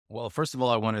Well, first of all,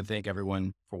 I want to thank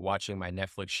everyone for watching my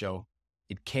Netflix show.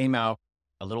 It came out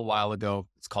a little while ago.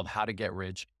 It's called How to Get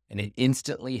Rich, and it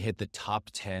instantly hit the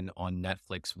top 10 on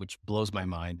Netflix, which blows my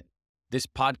mind. This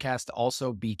podcast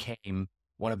also became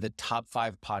one of the top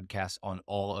 5 podcasts on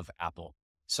all of Apple.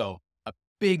 So a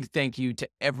big thank you to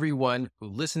everyone who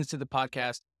listens to the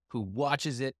podcast, who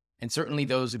watches it, and certainly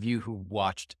those of you who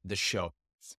watched the show.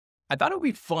 I thought it would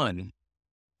be fun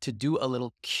to do a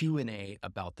little Q&A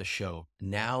about the show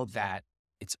now that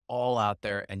it's all out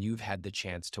there and you've had the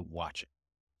chance to watch it.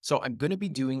 So I'm going to be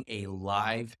doing a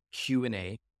live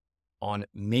Q&A on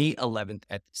May 11th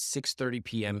at 6:30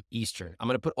 p.m. Eastern. I'm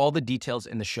going to put all the details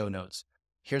in the show notes.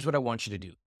 Here's what I want you to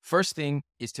do. First thing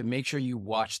is to make sure you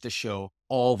watch the show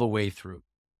all the way through.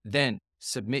 Then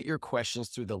submit your questions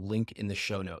through the link in the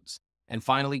show notes. And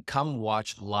finally, come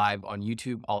watch live on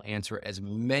YouTube. I'll answer as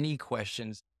many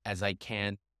questions as I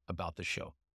can about the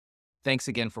show. Thanks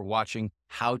again for watching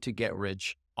How to Get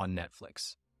Rich on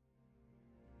Netflix.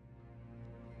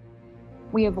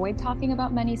 We avoid talking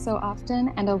about money so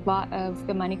often, and a lot of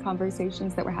the money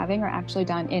conversations that we're having are actually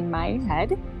done in my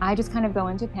head. I just kind of go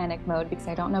into panic mode because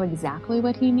I don't know exactly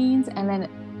what he means, and then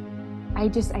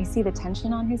I see the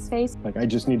tension on his face. Like, I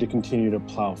just need to continue to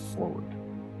plow forward.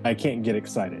 I can't get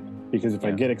excited, because if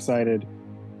I get excited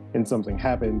and something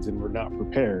happens and we're not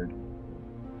prepared,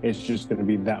 it's just going to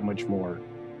be that much more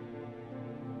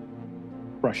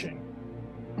crushing.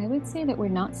 I would say that we're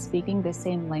not speaking the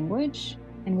same language,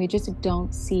 and we just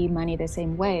don't see money the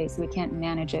same way, so we can't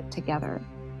manage it together.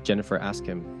 Jennifer asked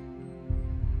him,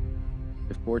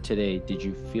 before today, did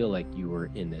you feel like you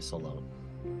were in this alone?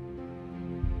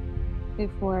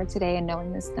 Before today and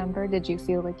knowing this number, did you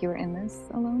feel like you were in this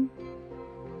alone?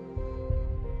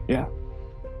 Yeah.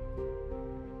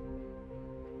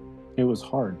 It was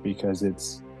hard because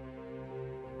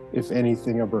if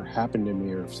anything ever happened to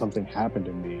me, or if something happened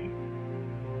to me,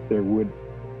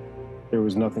 there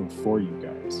was nothing for you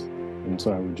guys. And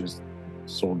so I would just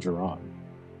soldier on.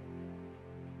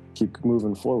 Keep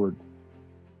moving forward.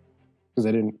 Because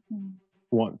I didn't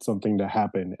want something to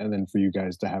happen and then for you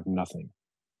guys to have nothing.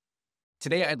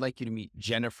 Today, I'd like you to meet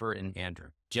Jennifer and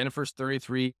Andrew. Jennifer's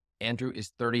 33, Andrew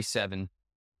is 37,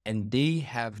 and they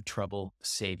have trouble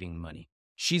saving money.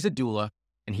 She's a doula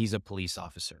and he's a police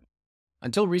officer.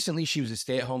 Until recently, she was a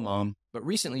stay-at-home mom, but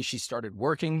recently she started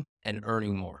working and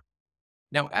earning more.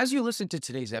 Now, as you listen to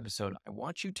today's episode, I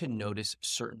want you to notice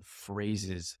certain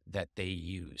phrases that they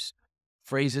use.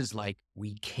 Phrases like,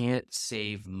 we can't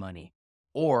save money.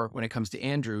 Or when it comes to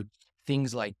Andrew,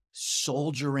 things like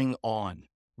soldiering on,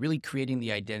 really creating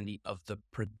the identity of the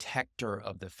protector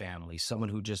of the family, someone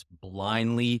who just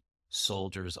blindly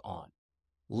soldiers on.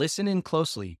 Listen in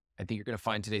closely. I think you're going to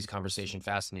find today's conversation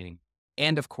fascinating.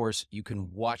 And of course, you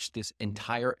can watch this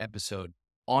entire episode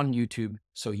on YouTube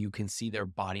so you can see their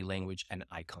body language and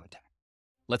eye contact.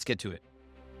 Let's get to it.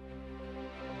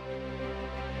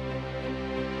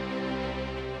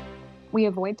 We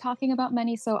avoid talking about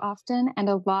money so often, and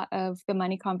a lot of the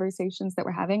money conversations that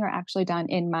we're having are actually done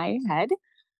in my head.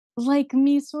 Like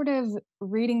me sort of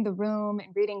reading the room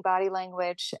and reading body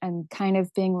language and kind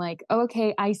of being like, oh,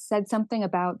 okay, I said something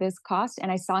about this cost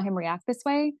and I saw him react this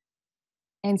way.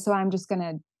 And so I'm just going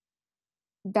to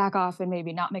back off and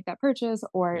maybe not make that purchase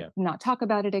or not talk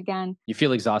about it again. You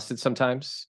feel exhausted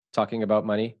sometimes talking about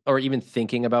money or even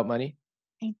thinking about money?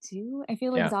 I do. I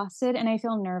feel exhausted and I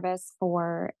feel nervous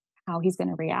for how he's going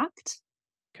to react.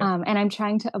 Okay. And I'm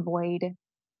trying to avoid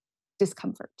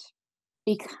discomfort,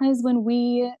 because when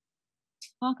we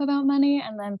talk about money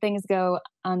and then things go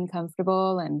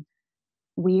uncomfortable and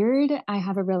weird, I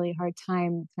have a really hard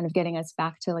time kind of getting us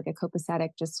back to like a copacetic,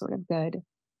 just sort of good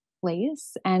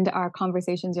place. And our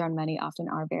conversations around money often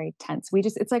are very tense.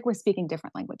 It's like we're speaking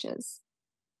different languages.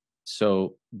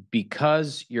 So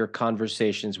because your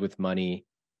conversations with money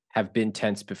have been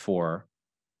tense before,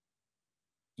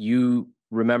 you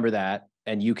remember that,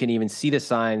 and you can even see the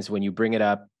signs when you bring it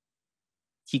up.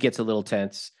 He gets a little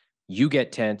tense, you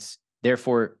get tense,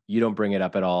 therefore you don't bring it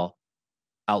up at all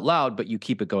out loud, but you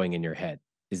keep it going in your head.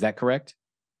 Is that correct?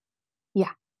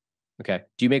 Yeah. Okay.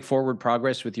 Do you make forward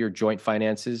progress with your joint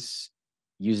finances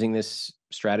using this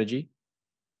strategy?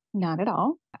 Not at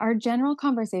all. Our general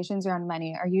conversations around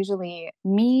money are usually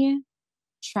me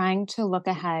trying to look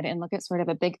ahead and look at sort of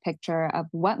a big picture of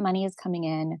what money is coming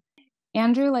in.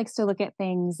 Andrew likes to look at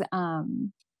things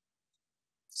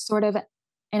sort of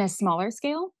in a smaller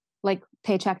scale, like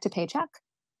paycheck to paycheck.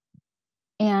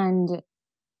 And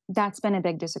that's been a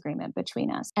big disagreement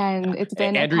between us. And it's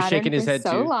been Andrew's a pattern shaking his for head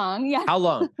so too. long. Yeah. How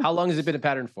long? How long has it been a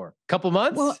pattern for? A couple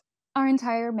months? Well, Our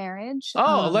entire marriage,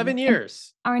 Oh, 11 and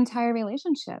years. our entire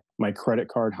relationship. My credit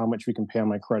card, how much we can pay on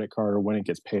my credit card or when it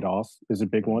gets paid off is a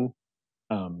big one.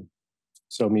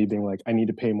 So me being like, I need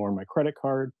to pay more on my credit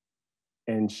card.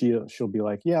 And she'll be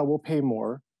like, yeah, we'll pay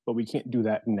more, but we can't do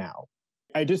that now.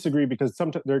 I disagree because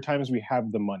sometimes there are times we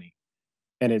have the money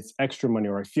and it's extra money,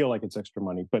 or I feel like it's extra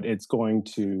money, but it's going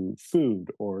to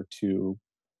food or to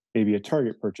maybe a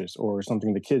Target purchase or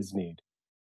something the kids need.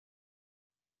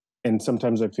 And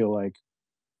sometimes I feel like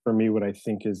for me, what I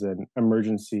think is an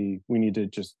emergency, we need to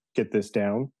just get this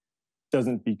down,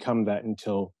 doesn't become that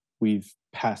until we've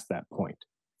passed that point.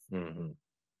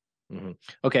 Mm-hmm. Mm-hmm.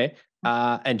 Okay.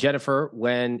 And Jennifer,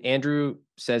 when Andrew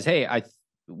says, hey,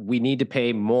 we need to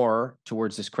pay more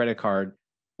towards this credit card,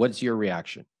 what's your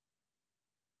reaction?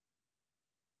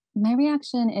 My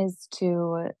reaction is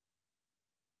to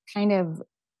kind of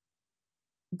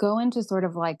go into sort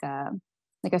of like a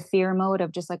fear mode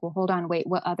of just like, well, hold on, wait,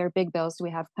 what other big bills do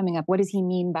we have coming up? What does he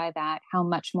mean by that? How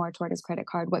much more toward his credit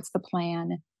card? What's the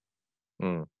plan?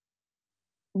 Mm.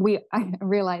 I'm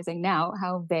realizing now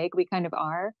how vague we kind of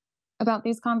are about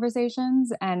these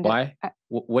conversations. And why?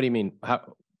 What do you mean?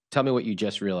 Tell me what you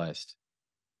just realized.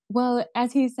 Well,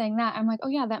 as he's saying that, I'm like, oh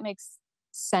yeah, that makes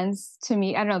sense to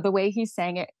me. I don't know, the way he's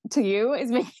saying it to you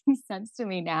is making sense to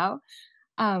me now.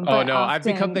 Oh But no, I've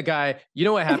become the often, guy. You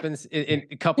know what happens in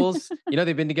couples? You know,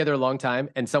 they've been together a long time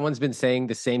and someone's been saying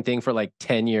the same thing for like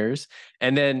 10 years.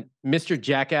 And then Mr.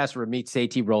 Jackass Ramit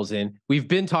Sethi rolls in. We've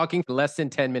been talking for less than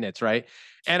 10 minutes, right?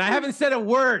 And I haven't said a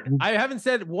word. I haven't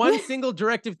said one single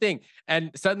directive thing. And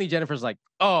suddenly Jennifer's like,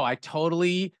 oh, I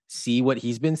totally see what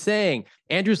he's been saying.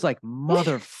 Andrew's like,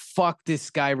 motherfuck this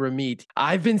guy Ramit.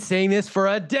 I've been saying this for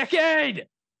a decade.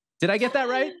 Did I get that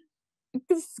right?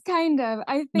 it's kind of,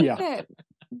 I think Yeah. that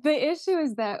the issue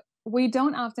is that we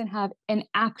don't often have an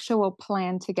actual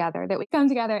plan together, that we come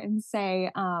together and say,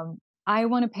 I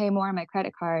want to pay more on my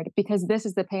credit card because this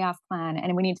is the payoff plan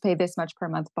and we need to pay this much per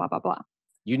month, blah, blah, blah.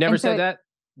 You never And so said that?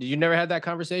 Did you never had that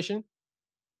conversation?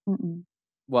 Mm-mm.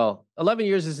 Well, 11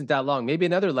 years isn't that long. Maybe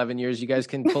another 11 years, you guys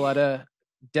can pull out a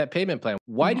debt payment plan.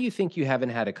 Why do you think you haven't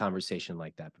had a conversation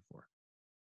like that before?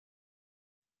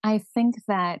 I think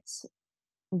that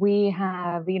we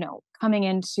have, coming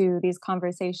into these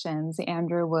conversations,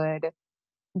 Andrew would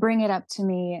bring it up to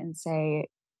me and say,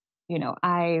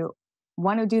 I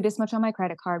want to do this much on my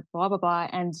credit card, blah, blah, blah.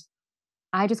 And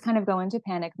I just kind of go into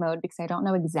panic mode because I don't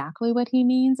know exactly what he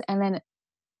means. And then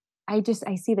I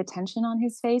see the tension on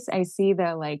his face. I see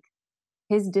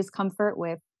his discomfort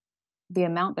with the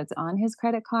amount that's on his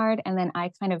credit card. And then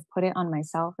I kind of put it on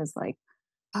myself as like,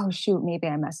 oh, shoot, maybe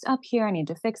I messed up here. I need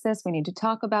to fix this. We need to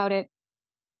talk about it.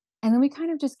 And then we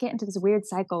kind of just get into this weird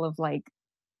cycle of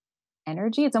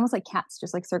energy. It's almost like cats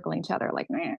just circling each other, like,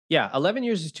 meh. Yeah, 11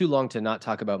 years is too long to not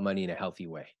talk about money in a healthy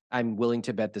way. I'm willing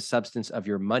to bet the substance of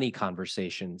your money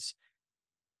conversations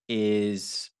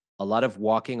is a lot of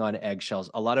walking on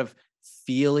eggshells, a lot of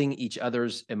feeling each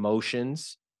other's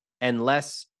emotions, and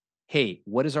less, hey,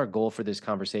 what is our goal for this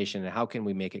conversation and how can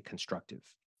we make it constructive?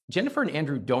 Jennifer and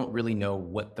Andrew don't really know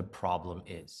what the problem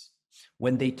is.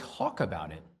 When they talk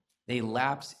about it, they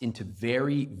lapse into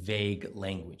very vague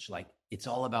language, like it's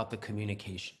all about the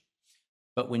communication.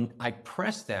 But when I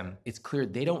press them, it's clear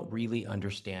they don't really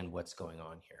understand what's going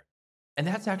on here. And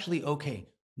that's actually okay.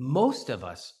 Most of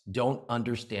us don't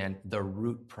understand the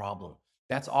root problem.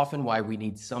 That's often why we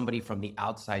need somebody from the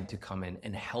outside to come in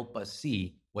and help us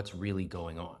see what's really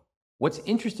going on. What's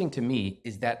interesting to me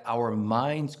is that our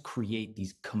minds create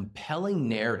these compelling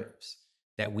narratives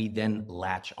that we then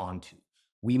latch onto.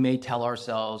 We may tell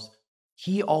ourselves,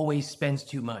 he always spends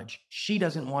too much. She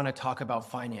doesn't want to talk about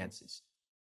finances.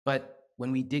 But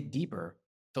when we dig deeper,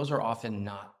 those are often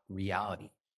not reality.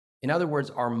 In other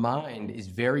words, our mind is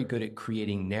very good at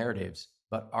creating narratives,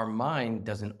 but our mind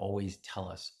doesn't always tell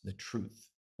us the truth.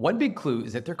 One big clue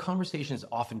is that their conversations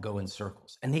often go in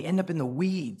circles and they end up in the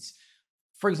weeds.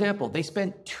 For example, they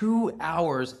spent 2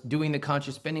 hours doing the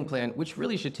conscious spending plan, which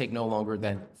really should take no longer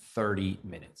than 30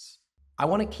 minutes. I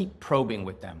want to keep probing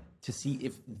with them to see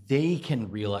if they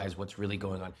can realize what's really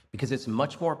going on, because it's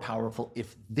much more powerful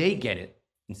if they get it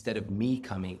instead of me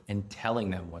coming and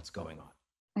telling them what's going on.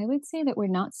 I would say that we're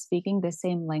not speaking the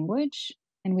same language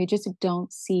and we just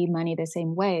don't see money the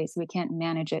same way. So we can't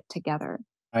manage it together.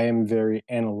 I am very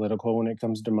analytical when it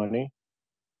comes to money.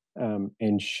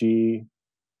 And she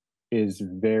is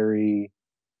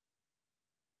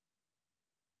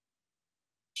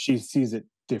she sees it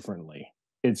differently.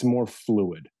 It's more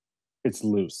fluid. It's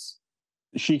loose.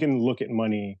 She can look at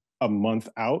money a month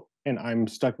out, and I'm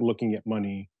stuck looking at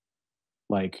money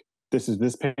like this is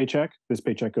this paycheck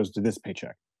goes to this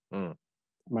paycheck.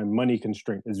 my money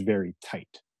constraint is very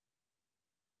tight.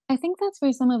 I think that's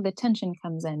where some of the tension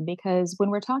comes in because when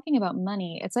we're talking about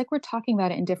money, it's like we're talking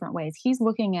about it in different ways. He's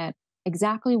looking at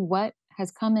exactly what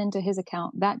has come into his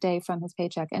account that day from his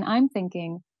paycheck. And I'm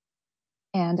thinking,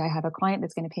 and I have a client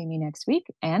that's going to pay me next week.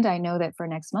 And I know that for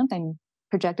next month, I'm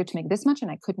projected to make this much and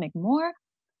I could make more.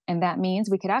 And that means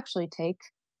we could actually take,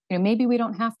 maybe we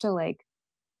don't have to like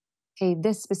pay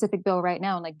this specific bill right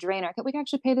now and like drain our, we can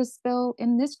actually pay this bill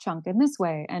in this chunk in this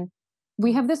way. And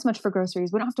we have this much for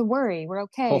groceries. We don't have to worry. We're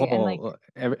okay. And like,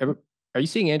 are you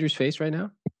seeing Andrew's face right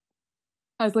now?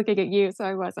 I was looking at you, so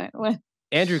I wasn't. What?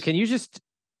 Andrew, can you just,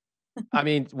 I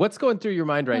mean, what's going through your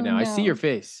mind right now? No. I see your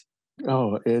face.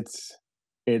 Oh, it's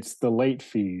the late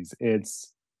fees.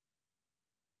 It's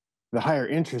the higher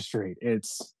interest rate.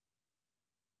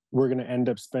 We're going to end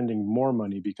up spending more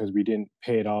money because we didn't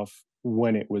pay it off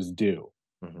when it was due.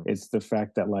 Mm-hmm. It's the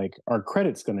fact that like our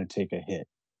credit's going to take a hit.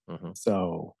 Mm-hmm.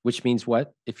 So, which means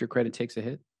what if your credit takes a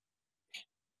hit?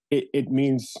 It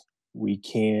means we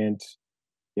can't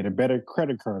get a better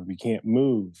credit card. We can't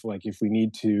move. Like if we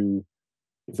need to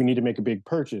make a big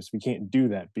purchase, we can't do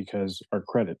that because our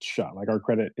credit's shot. Like our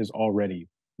credit is already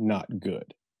not good.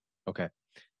 Okay.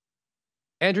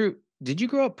 Andrew, did you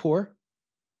grow up poor?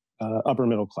 Upper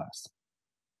middle class.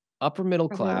 Upper middle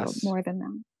class. More than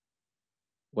that.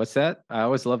 What's that? I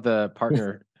always love the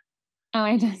partner.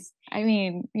 I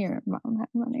mean, your mom had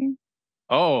money.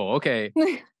 Oh, okay.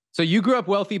 So you grew up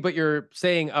wealthy, but you're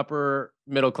saying upper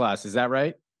middle class. Is that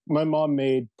right? My mom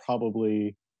made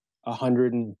probably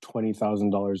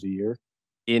 $120,000 a year.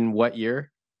 In what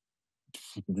year?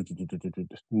 The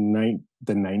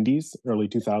 90s, early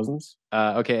 2000s.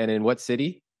 Okay. And in what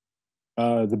city?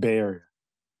 The Bay Area.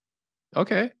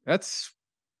 Okay.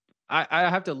 I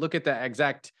have to look at the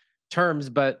exact terms,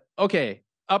 but okay.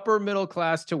 Upper middle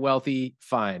class to wealthy,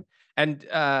 fine. And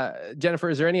Jennifer,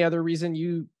 is there any other reason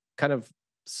you kind of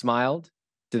smiled?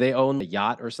 Do they own a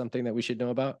yacht or something that we should know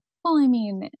about? Well, I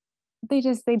mean, they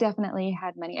definitely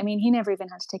had money. I mean, he never even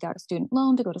had to take out a student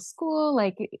loan to go to school.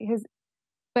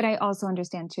 But I also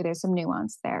understand too, there's some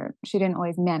nuance there. She didn't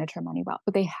always manage her money well,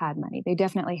 but they had money. They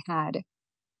definitely had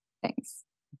things.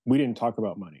 We didn't talk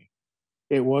about money.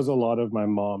 It was a lot of my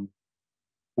mom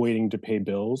waiting to pay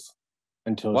bills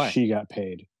until she got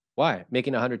paid. Why?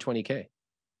 Making $120K.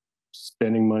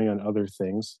 Spending money on other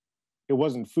things. It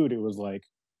wasn't food. It was like,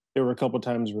 there were a couple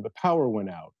times where the power went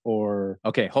out or...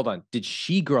 Okay, hold on. Did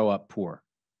she grow up poor?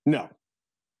 No.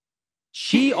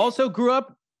 She also grew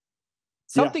up...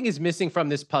 Something is missing from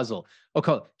this puzzle.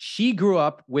 Okay, she grew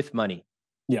up with money.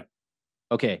 Yeah.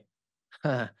 Okay.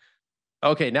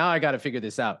 Okay, now I got to figure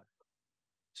this out.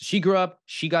 So she grew up,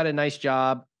 she got a nice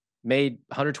job, made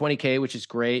 $120K, which is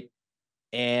great.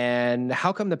 And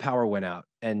how come the power went out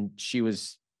and she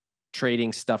was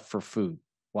trading stuff for food?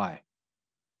 Why?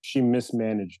 She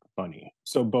mismanaged money.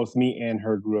 So both me and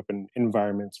her grew up in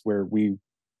environments where we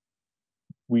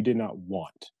did not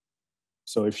want.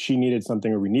 So if she needed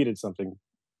something or we needed something,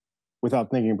 without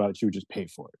thinking about it, she would just pay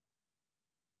for it.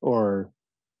 Or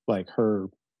like her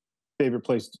favorite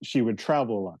place, she would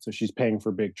travel a lot. So she's paying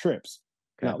for big trips,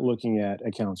 not looking at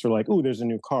accounts or like, oh, there's a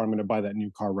new car. I'm going to buy that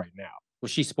new car right now.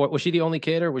 Was she spoiled? Was she the only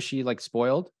kid or was she like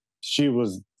spoiled? She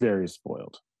was very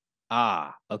spoiled.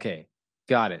 Ah, okay.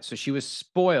 Got it. So she was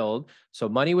spoiled. So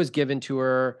money was given to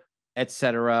her,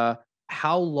 etc.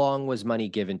 How long was money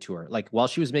given to her? Like while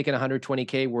she was making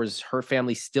 120K, was her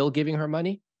family still giving her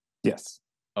money? Yes.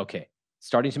 Okay.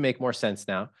 Starting to make more sense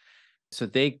now. So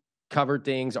they covered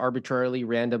things arbitrarily,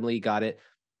 randomly, got it.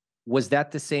 Was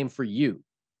that the same for you?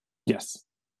 Yes.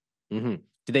 Mm-hmm.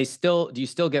 Do you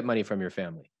still get money from your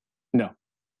family? No.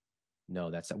 No,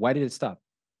 why did it stop?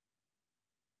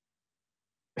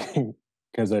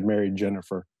 Because I married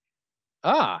Jennifer.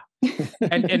 Ah,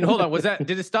 and hold on,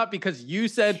 did it stop because you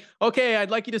said, okay, I'd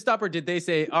like you to stop, or did they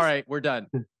say, all right, we're done?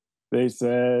 They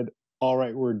said, all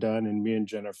right, we're done. And me and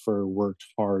Jennifer worked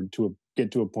hard to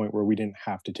get to a point where we didn't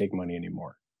have to take money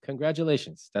anymore.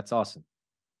 Congratulations. That's awesome.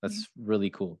 That's really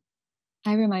cool.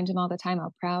 I remind him all the time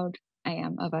how proud I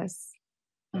am of us.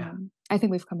 Yeah. I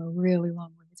think we've come a really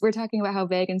long way. We're talking about how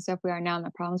vague and stuff we are now and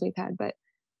the problems we've had, but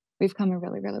we've come a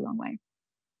really, really long way.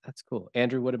 That's cool.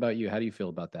 Andrew, what about you? How do you feel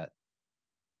about that?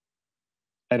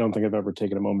 I don't think I've ever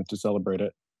taken a moment to celebrate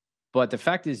it. But the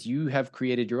fact is you have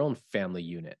created your own family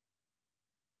unit.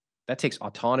 That takes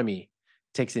autonomy,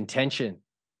 takes intention.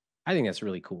 I think that's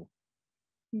really cool.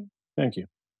 Thank you.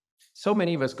 So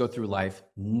many of us go through life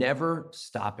never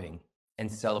stopping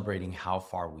and celebrating how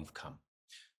far we've come.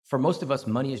 For most of us,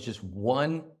 money is just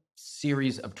one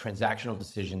series of transactional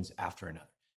decisions after another.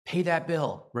 Pay that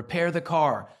bill, repair the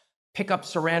car, Pick up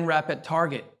saran wrap at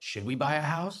Target. Should we buy a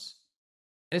house?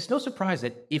 And it's no surprise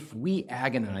that if we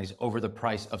agonize over the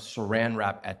price of saran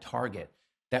wrap at Target,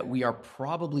 that we are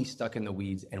probably stuck in the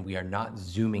weeds and we are not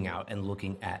zooming out and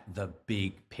looking at the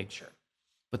big picture.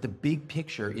 But the big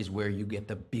picture is where you get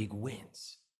the big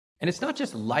wins. And it's not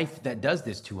just life that does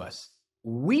this to us.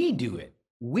 We do it.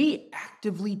 We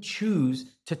actively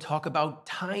choose to talk about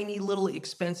tiny little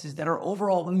expenses that are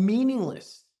overall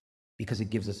meaningless because it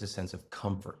gives us a sense of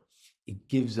comfort. It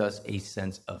gives us a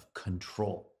sense of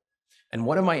control. And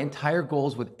one of my entire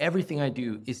goals with everything I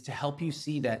do is to help you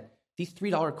see that these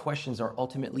 $3 questions are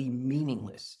ultimately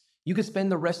meaningless. You could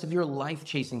spend the rest of your life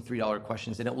chasing $3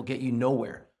 questions and it will get you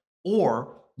nowhere.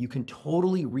 Or you can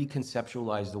totally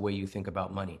reconceptualize the way you think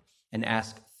about money and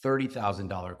ask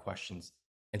 $30,000 questions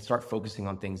and start focusing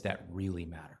on things that really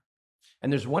matter.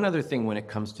 And there's one other thing when it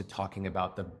comes to talking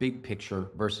about the big picture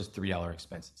versus $3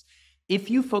 expenses. If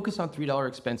you focus on $3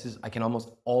 expenses, I can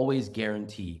almost always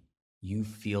guarantee you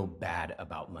feel bad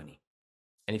about money.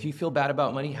 And if you feel bad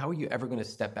about money, how are you ever going to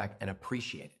step back and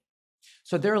appreciate it?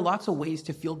 So there are lots of ways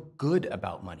to feel good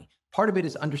about money. Part of it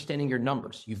is understanding your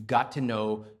numbers. You've got to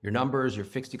know your numbers, your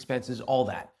fixed expenses, all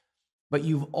that. But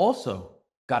you've also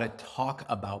got to talk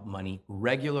about money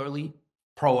regularly,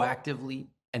 proactively,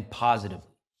 and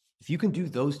positively. If you can do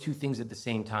those two things at the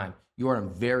same time, you are on a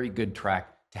very good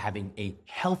track to having a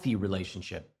healthy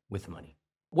relationship with money.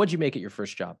 What'd you make at your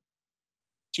first job?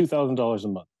 $2,000 a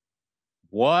month.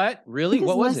 What? Really? Because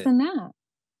What was less it? than that.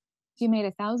 You made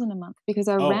 $1,000 a month because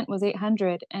our rent was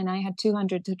 $800 and I had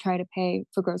 $200 to try to pay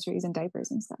for groceries and diapers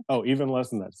and stuff. Oh, even less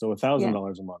than that. So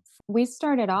 $1,000 a month. We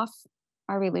started off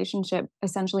our relationship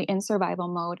essentially in survival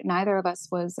mode. Neither of us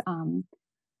was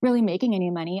really making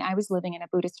any money. I was living in a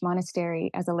Buddhist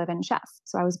monastery as a live-in chef.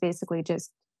 So I was basically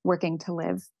just working to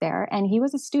live there. And he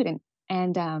was a student.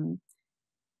 And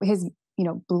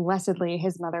blessedly,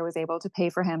 his mother was able to pay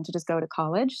for him to just go to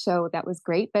college. So that was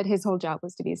great. But his whole job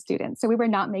was to be a student. So we were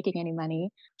not making any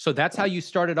money. So that's how you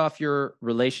started off your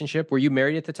relationship. Were you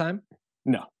married at the time?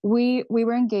 No. We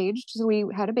were engaged. So we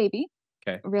had a baby.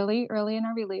 Okay. Really early in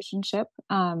our relationship.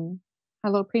 A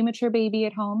little premature baby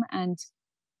at home. And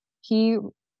he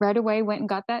right away went and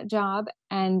got that job.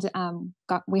 And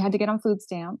we had to get on food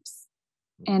stamps.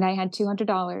 And I had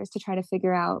 $200 to try to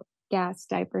figure out gas,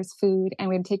 diapers, food, and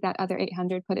we'd take that other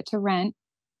 $800, put it to rent.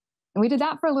 And we did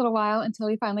that for a little while until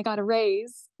we finally got a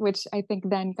raise, which I think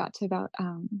then got to about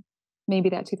maybe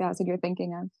that 2000 you're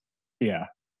thinking of. Yeah.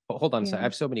 Hold on a second. I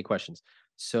have so many questions.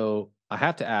 So I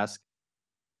have to ask,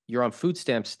 you're on food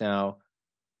stamps now.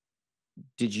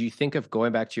 Did you think of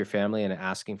going back to your family and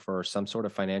asking for some sort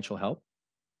of financial help?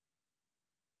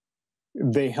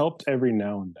 They helped every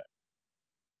now and then.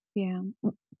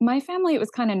 Yeah. My family, it was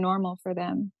kind of normal for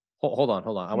them. Hold on.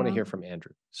 I want to hear from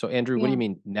Andrew. So Andrew, what do you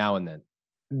mean now and then?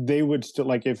 They would still,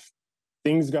 like, if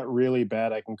things got really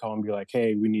bad, I can call and be like,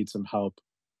 hey, we need some help.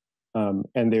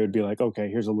 And they would be like, okay,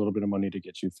 here's a little bit of money to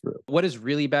get you through. What does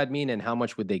really bad mean and how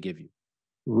much would they give you?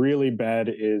 Really bad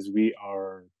is we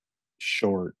are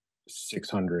short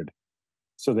 600.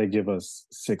 So they give us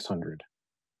 600.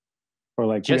 Or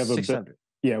like, just we have 600.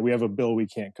 We have a bill we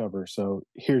can't cover. So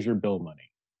here's your bill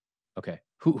money. Okay.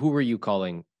 Who were you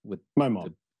calling with? My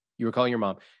mom. You were calling your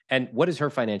mom. And what is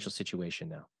her financial situation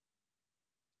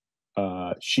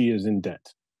now? She is in debt.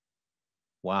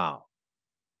 Wow.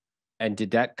 And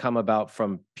did that come about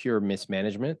from pure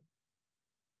mismanagement?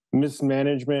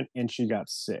 Mismanagement, and she got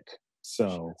sick.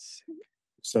 So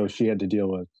she had to deal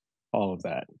with all of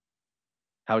that.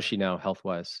 How is she now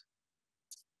health-wise?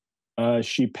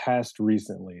 She passed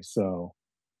recently, so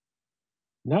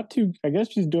I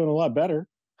guess she's doing a lot better.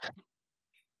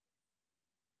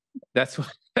 That's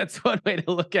one way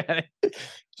to look at it.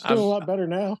 She's doing a lot better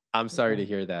now. I'm sorry to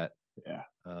hear that. Yeah.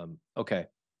 Okay.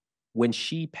 When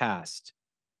she passed,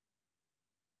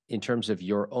 in terms of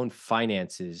your own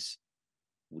finances,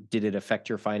 did it affect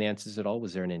your finances at all?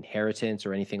 Was there an inheritance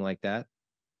or anything like that?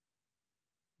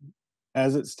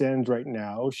 As it stands right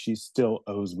now, she still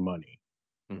owes money.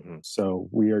 Mm-hmm. So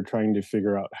we are trying to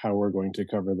figure out how we're going to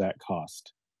cover that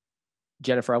cost.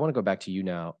 Jennifer, I want to go back to you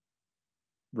now.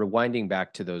 Rewinding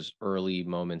back to those early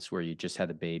moments where you just had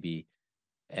a baby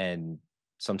and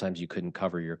sometimes you couldn't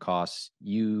cover your costs,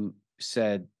 you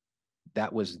said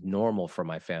that was normal for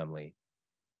my family.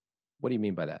 What do you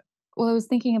mean by that? Well, I was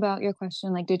thinking about your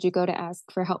question, like, did you go to ask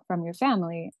for help from your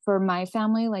family? For my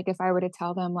family, like, if I were to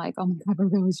tell them, like, oh my God, we're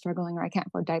really struggling or I can't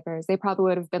afford diapers, they probably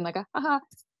would have been like, haha,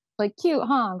 like, cute,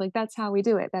 huh? Like, that's how we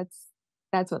do it.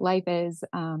 That's what life is.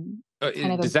 Kind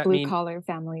of a blue collar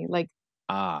family. Like,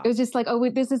 it was just like, oh,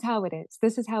 this is how it is.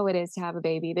 This is how it is to have a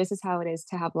baby. This is how it is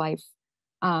to have life.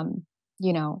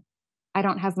 I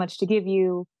don't have much to give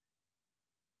you,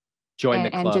 Join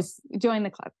the and club. just join the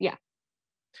club. Yeah.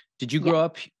 Did you Yeah, grow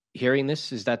up hearing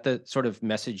this? Is that the sort of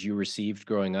message you received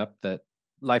growing up, that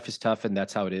life is tough and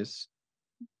that's how it is?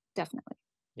 definitely.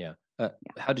 Yeah. Yeah.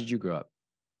 How did you grow up?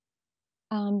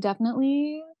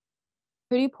 Definitely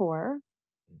pretty poor.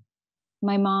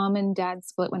 My mom and dad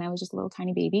split when I was just a little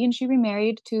tiny baby, and she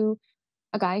remarried to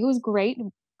a guy who was great,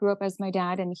 who grew up as my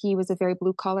dad, and he was a very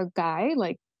blue collar guy.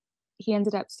 Like, he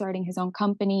ended up starting his own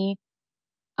company.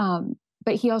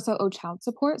 But he also owed child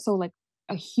support. So like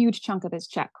a huge chunk of his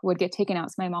check would get taken out.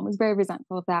 So my mom was very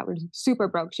resentful of that. We're super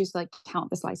broke. She used to like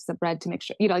count the slices of bread to make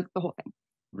sure, like the whole thing.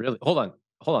 Really? Hold on.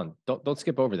 Hold on. Don't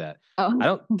skip over that. I Oh,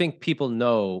 don't think people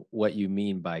know what you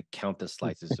mean by count the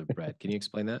slices of bread. Can you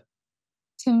explain that?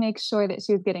 to make sure that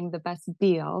she was getting the best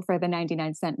deal for the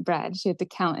 99-cent bread, she had to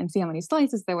count and see how many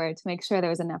slices there were to make sure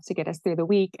there was enough to get us through the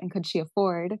week. And could she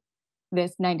afford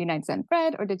this 99-cent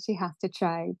bread, or did she have to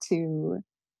try to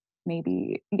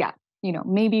maybe, yeah,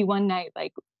 maybe one night,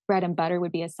 like, bread and butter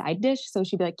would be a side dish. So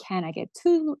she'd be like, can I get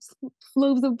two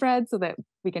loaves of bread so that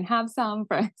we can have some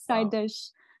for a side Wow. dish?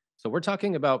 So we're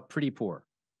talking about pretty poor.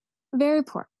 Very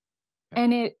poor. Okay.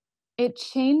 And it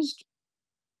changed.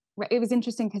 It was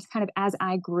interesting because kind of as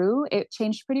I grew, it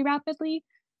changed pretty rapidly.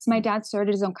 So my Mm. dad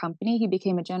started his own company. He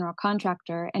became a general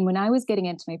contractor. And when I was getting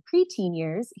into my preteen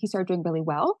years, he started doing really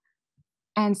well.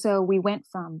 And so we went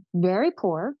from very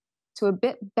poor to a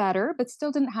bit better, but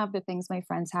still didn't have the things my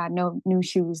friends had, no new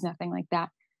shoes, nothing like that.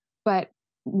 But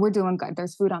we're doing good.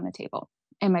 There's food on the table.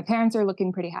 And my parents are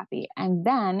looking pretty happy. And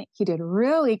then he did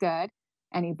really good.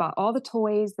 And he bought all the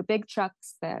toys, the big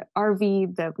trucks, the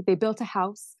RV, they built a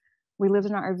house. We lived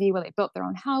in an RV where they built their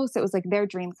own house. It was like their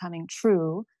dream coming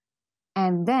true.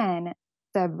 And then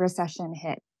the recession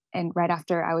hit. And right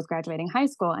after I was graduating high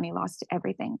school, and he lost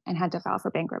everything and had to file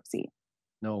for bankruptcy.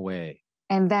 No way.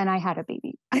 And then I had a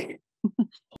baby.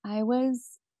 I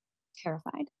was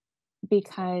terrified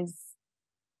because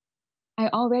I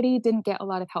already didn't get a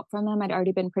lot of help from them. I'd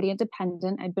already been pretty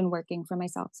independent. I'd been working for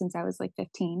myself since I was like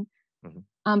 15. Mhm.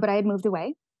 But I had moved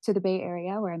away to the Bay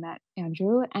Area where I met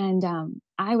Andrew. And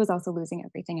I was also losing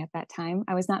everything at that time.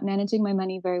 I was not managing my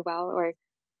money very well, or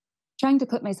trying to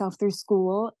put myself through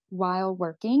school while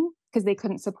working because they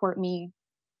couldn't support me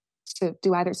to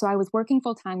do either. So I was working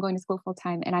full time, going to school full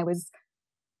time, and I was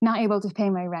not able to pay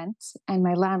my rent. And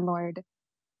my landlord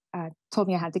told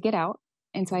me I had to get out.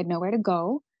 And so I had nowhere to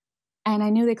go. And I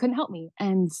knew they couldn't help me.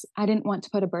 And I didn't want to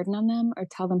put a burden on them or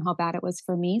tell them how bad it was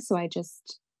for me. So I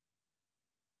just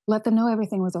let them know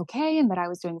everything was okay and that I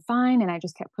was doing fine. And I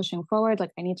just kept pushing forward.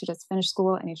 Like, I need to just finish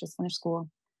school. I need to just finish school.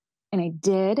 And I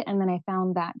did. And then I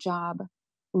found that job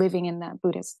living in the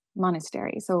Buddhist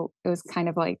monastery. So it was kind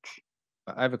of like,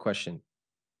 I have a question.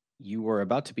 You were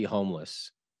about to be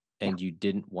homeless yeah, and you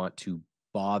didn't want to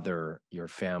bother your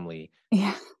family.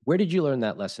 yeah, Where did you learn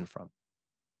that lesson from?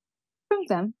 from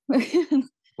them.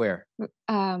 Where?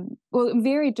 Well,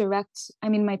 very direct. I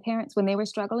mean, my parents, when they were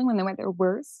struggling, when they were at their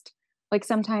worst, like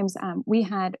sometimes we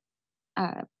had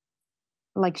uh,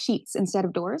 like sheets instead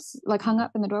of doors, like hung Mhm.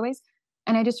 up in the doorways.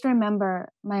 And I just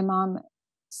remember my mom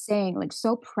saying, like,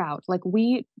 so proud, like,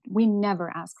 we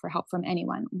never ask for help from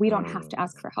anyone. We don't have to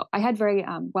ask for Mm, help. I had very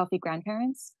wealthy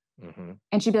grandparents, mhm,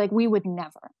 and she'd be like, we would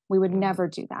mm. never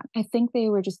do that. I think they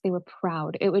were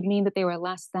proud. It would mean that they were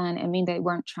less than. It mean they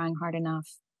weren't trying hard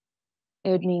enough.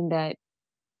 It would mean that,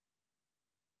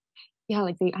 yeah,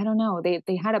 like I don't know, they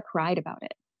had a pride about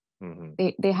it.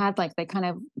 Mhm. They had, like, they kind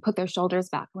of put their shoulders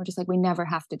back, and we're just like, we never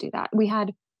have to do that. We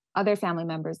had other family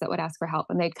members that would ask for help,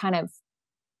 and they'd kind of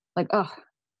like, oh,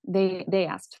 they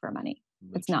asked for money.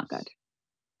 It's not good. Leeches.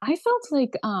 I felt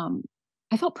like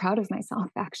I felt proud of myself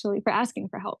actually for asking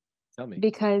for help, Tell me.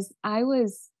 because I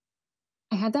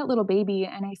had that little baby,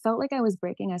 and I felt like I was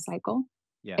breaking a cycle.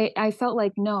 Yeah. I felt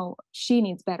like, no, she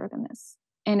needs better than this.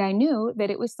 And I knew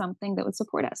that it was something that would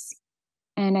support us.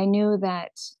 And I knew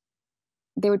that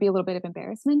there would be a little bit of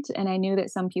embarrassment. And I knew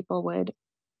that some people would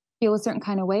feel a certain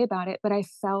kind of way about it. But I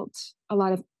felt a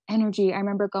lot of energy. I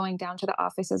remember going down to the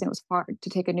offices, and it was hard to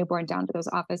take a newborn down to those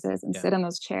offices and Yeah. sit in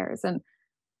those chairs. And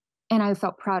I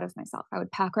felt proud of myself. I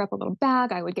would pack her up a little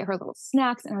bag. I would get her little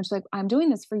snacks. And I was like, I'm doing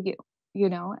this for you, you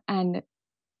know? And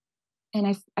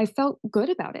I felt good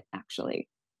about it, actually.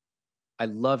 I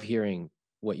love hearing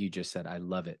what you just said. I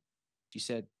love it. You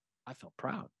said, I felt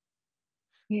proud.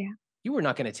 Yeah. You were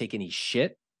not going to take any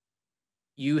shit.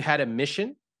 You had a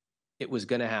mission. It was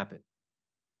going to happen.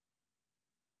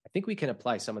 I think we can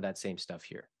apply some of that same stuff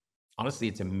here. Honestly,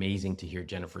 it's amazing to hear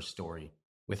Jennifer's story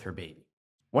with her baby.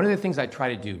 One of the things I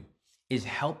try to do is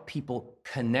help people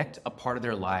connect a part of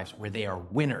their lives where they are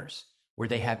winners, where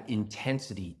they have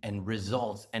intensity and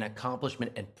results and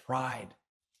accomplishment and pride.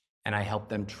 And I help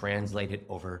them translate it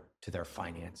over to their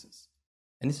finances.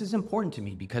 And this is important to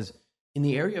me because in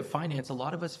the area of finance, a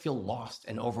lot of us feel lost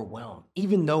and overwhelmed,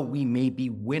 even though we may be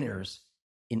winners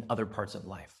in other parts of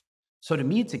life. So to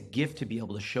me, it's a gift to be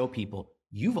able to show people,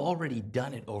 you've already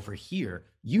done it over here.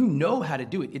 You know how to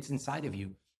do it. It's inside of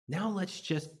you. Now let's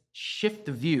just shift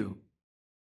the view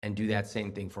and do that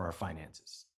same thing for our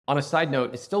finances. On a side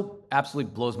note, it still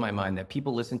absolutely blows my mind that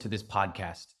people listen to this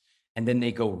podcast and then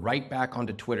they go right back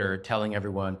onto Twitter telling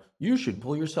everyone, you should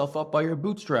pull yourself up by your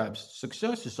bootstraps.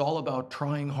 Success is all about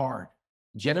trying hard.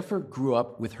 Jennifer grew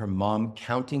up with her mom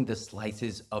counting the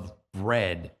slices of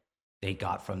bread they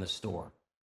got from the store.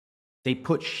 They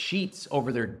put sheets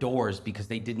over their doors because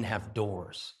they didn't have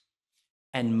doors.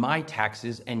 And my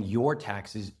taxes and your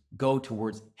taxes go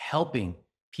towards helping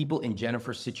people in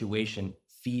Jennifer's situation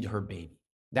feed her baby.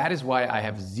 That is why I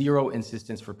have zero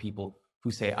insistence for people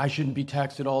who say, I shouldn't be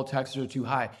taxed at all, taxes are too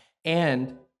high.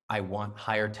 And I want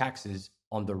higher taxes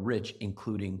on the rich,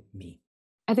 including me.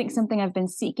 I think something I've been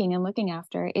seeking and looking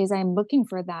after is I'm looking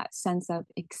for that sense of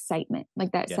excitement,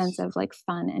 like that sense of like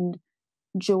fun and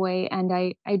joy. And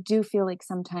I do feel like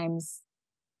sometimes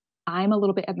I'm a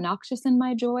little bit obnoxious in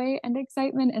my joy and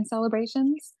excitement and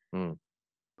celebrations. Mm.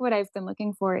 What I've been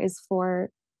looking for is for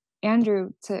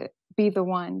Andrew to be the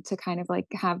one to kind of like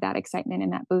have that excitement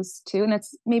and that boost too. And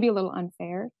that's maybe a little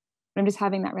unfair, but I'm just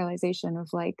having that realization of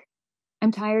like,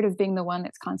 I'm tired of being the one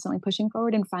that's constantly pushing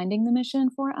forward and finding the mission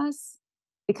for us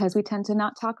because we tend to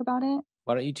not talk about it.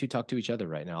 Why don't you two talk to each other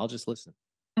right now? I'll just listen.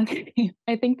 Okay.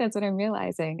 I think that's what I'm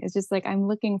realizing. It's just like I'm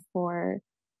looking for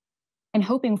and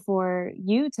hoping for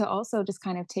you to also just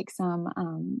kind of take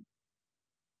some,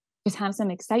 just have some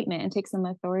excitement and take some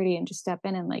authority and just step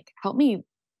in and like help me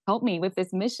with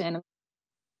this mission.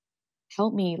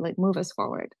 Help me like move us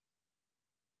forward.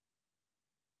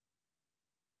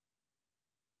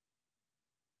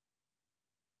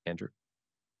 Andrew?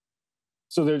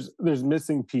 So there's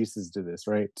missing pieces to this,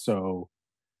 right? So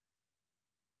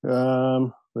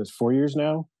was 4 years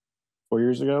now? 4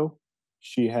 years ago,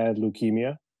 she had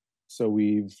leukemia. So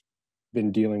we've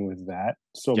been dealing with that.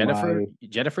 So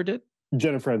Jennifer did?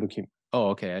 Jennifer had leukemia.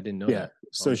 Oh, okay. I didn't know Yeah. that.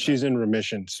 So she's in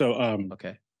remission. So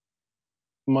okay.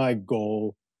 My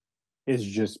goal has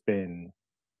just been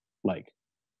like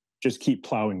just keep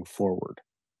plowing forward.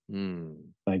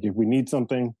 Like if we need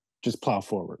something, just plow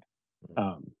forward.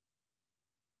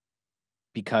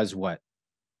 Because what?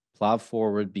 Plow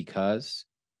forward because?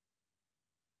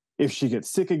 If she gets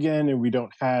sick again and we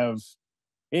don't have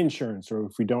insurance, or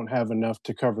if we don't have enough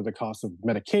to cover the cost of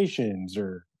medications,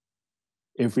 or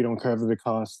if we don't cover the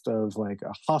cost of like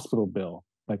a hospital bill,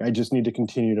 like I just need to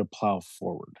continue to plow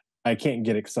forward. I can't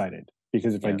get excited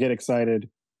because if I get excited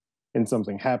and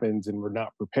something happens and we're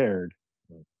not prepared,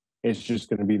 it's just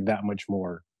going to be that much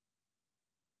more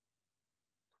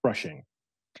crushing.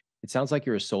 It sounds like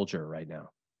you're a soldier right now.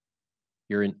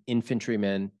 You're an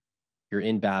infantryman. You're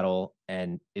in battle,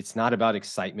 and it's not about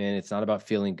excitement. It's not about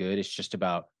feeling good. It's just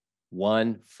about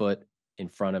one foot in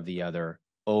front of the other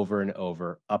over and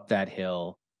over up that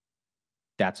hill.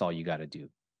 That's all you got to do.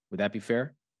 Would that be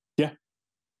fair? Yeah.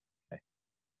 Okay.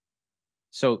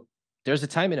 So there's a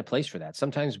time and a place for that.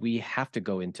 Sometimes we have to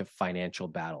go into financial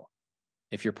battle.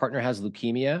 If your partner has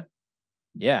leukemia,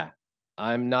 yeah,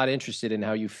 I'm not interested in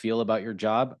how you feel about your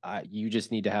job. You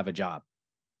just need to have a job.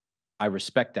 I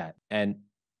respect that. And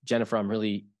Jennifer, I'm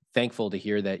really thankful to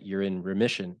hear that you're in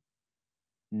remission.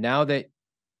 Now that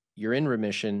you're in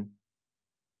remission,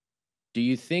 do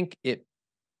you think it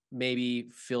maybe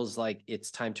feels like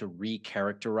it's time to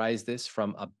recharacterize this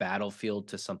from a battlefield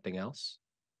to something else?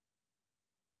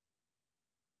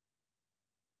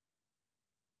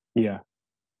 Yeah.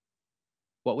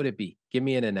 What would it be? Give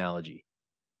me an analogy.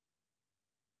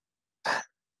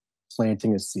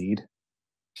 Planting a seed.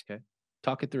 Okay.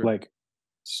 Talk it through. Like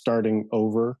starting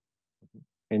over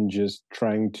and just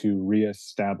trying to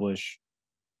reestablish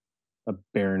a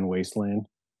barren wasteland.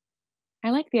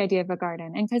 I like the idea of a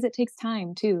garden, and because it takes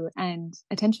time too and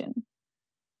attention,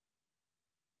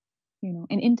 and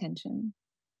intention.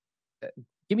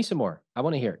 Give me some more. I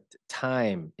want to hear it.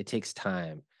 Time. It takes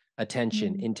time,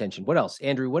 attention, intention. What else?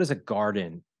 Andrew, what is a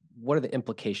garden? What are the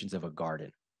implications of a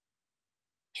garden?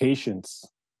 Patience.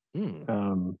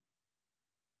 You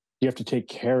have to take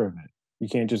care of it. You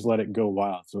can't just let it go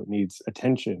wild. So it needs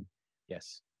attention.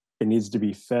 Yes. It needs to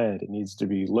be fed. It needs to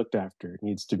be looked after. It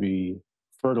needs to be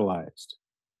fertilized.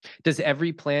 Does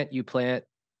every plant you plant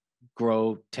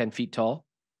grow 10 feet tall?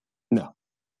 No.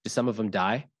 Do some of them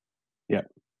die? Yep.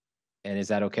 And is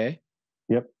that okay?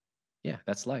 Yep. Yeah,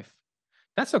 that's life.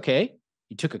 That's okay.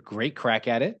 You took a great crack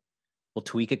at it. We'll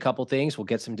tweak a couple things. We'll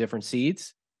get some different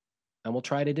seeds and we'll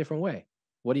try it a different way.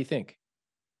 What do you think?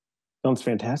 Sounds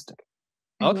fantastic.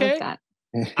 I love Okay. that.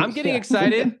 I'm getting Yeah.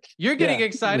 excited. You're getting Yeah,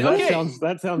 excited. That Okay.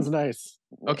 that sounds nice.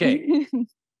 Okay.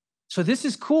 So this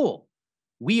is cool.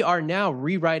 We are now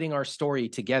rewriting our story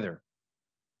together.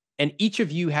 And each of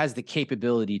you has the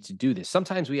capability to do this.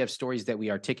 Sometimes we have stories that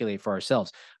we articulate for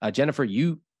ourselves. Jennifer,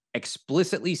 you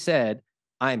explicitly said,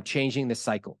 I am changing the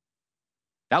cycle.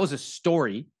 That was a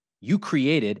story you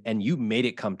created and you made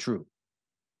it come true.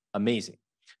 Amazing.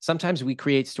 Sometimes we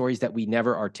create stories that we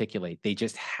never articulate. They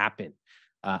just happen.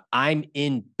 I'm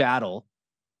in battle.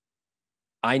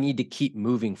 I need to keep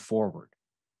moving forward.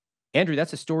 Andrew,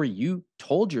 that's a story you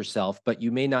told yourself, but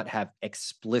you may not have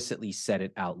explicitly said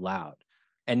it out loud.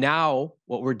 And now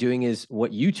what we're doing is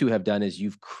what you two have done is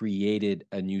you've created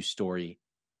a new story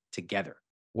together.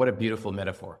 What a beautiful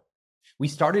metaphor. We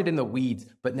started in the weeds,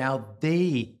 but now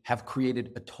they have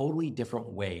created a totally different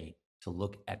way to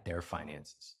look at their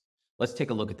finances. Let's take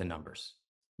a look at the numbers.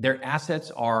 Their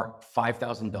assets are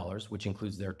 $5,000, which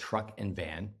includes their truck and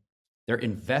van. Their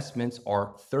investments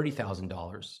are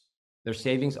 $30,000. Their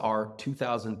savings are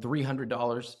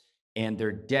 $2,300, and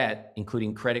their debt,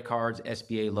 including credit cards,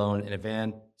 SBA loan, and a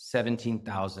van,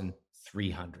 $17,300.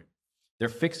 Their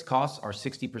fixed costs are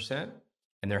 60%,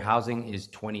 and their housing is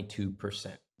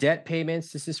 22%. Debt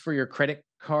payments, this is for your credit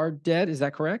card debt, is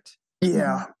that correct?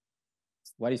 Yeah,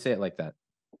 Why do you say it like that?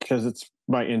 because it's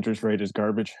my interest rate is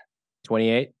garbage.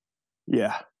 28?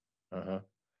 Yeah, Uh-huh.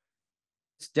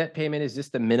 This debt payment, is this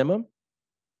the minimum?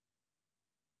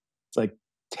 it's like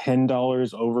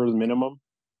 $10 over the minimum.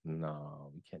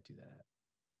 No, we can't do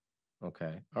that.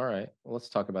 Okay. All right. Well, let's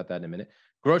talk about that in a minute.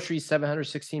 Groceries,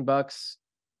 $716.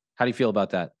 How do you feel about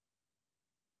that?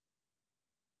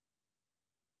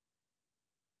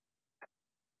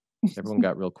 Everyone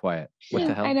got real quiet. What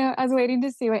the hell? I know. I was waiting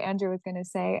to see what Andrew was going to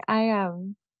say.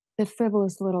 The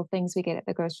frivolous little things we get at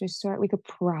the grocery store, we could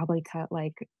probably cut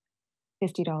like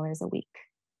 $50 a week.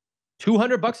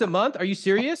 $200 a month? Are you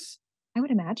serious? I would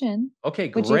imagine.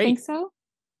 Okay, Would you think great. so?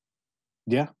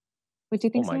 Yeah, Would you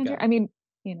think Oh so, my Andrew? God. I mean,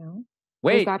 you know,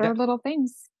 Wait. we've got our little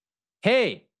things.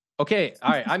 Hey. Okay.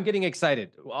 All right. I'm getting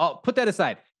excited. I'll put that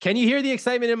aside. Can you hear the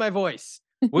excitement in my voice?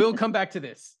 We'll come back to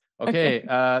this. Okay.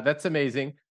 That's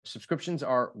amazing. Subscriptions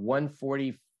are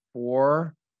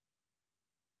 $144.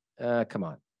 Come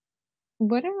on.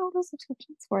 What are all those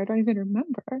subscriptions for? I don't even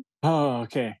remember. Oh,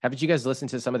 okay. Haven't you guys listened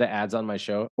to some of the ads on my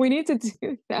show? We need to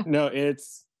do that. No,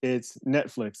 it's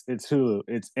Netflix, it's Hulu,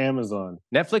 it's Amazon.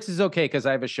 Netflix is okay because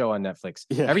I have a show on Netflix.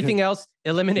 Yeah. Everything else,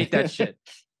 eliminate that shit.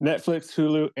 Netflix,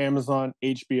 Hulu, Amazon,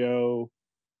 HBO.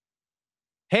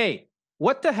 Hey,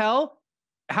 what the hell?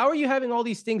 How are you having all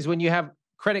these things when you have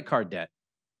credit card debt?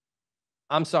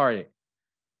 I'm sorry.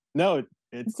 No,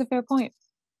 It's a fair point.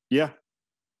 yeah.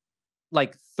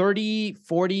 Like 30,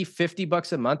 40,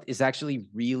 $50 a month is actually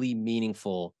really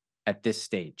meaningful at this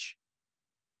stage.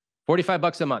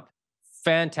 $45 a month.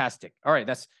 Fantastic. All right.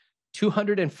 That's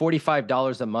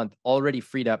 $245 a month already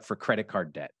freed up for credit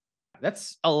card debt.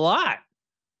 That's a lot.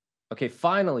 Okay.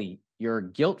 Finally, your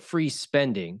guilt-free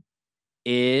spending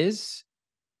is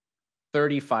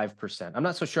 35%. I'm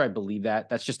not so sure I believe that.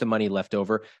 That's just the money left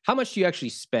over. How much do you actually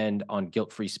spend on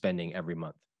guilt-free spending every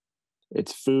month?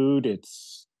 It's food,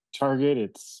 it's Target,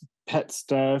 it's pet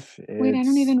stuff. Wait, I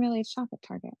don't even really shop at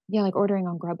Target. Yeah, like ordering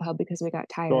on GrubHub because we got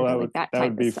tired Well, of that like would, that that type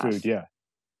would be of stuff. food, yeah.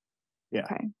 Yeah.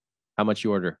 Okay. How much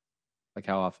you order? Like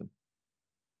how often?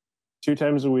 2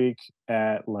 times a week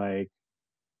at like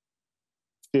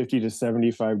 $50 to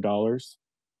 $75.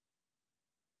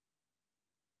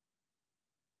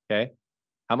 Okay.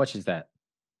 How much is that?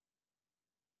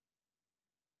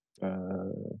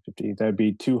 50, that'd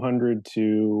be $200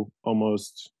 to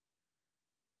almost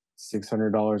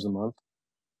 $600 a month.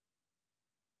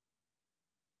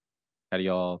 How do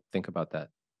y'all think about that?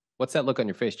 What's that look on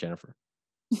your face, Jennifer?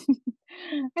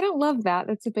 I don't love that.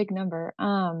 That's a big number.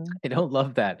 I don't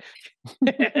love that.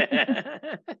 I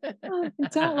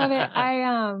don't love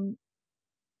it.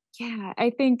 Yeah, I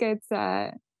think it's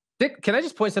Can I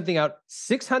just point something out?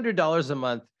 $600 a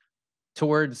month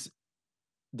towards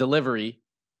delivery,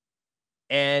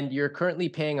 and you're currently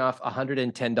paying off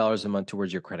 $110 a month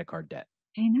towards your credit card debt.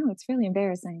 I know, it's really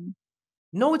embarrassing.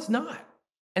 No, it's not.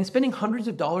 And spending hundreds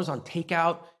of dollars on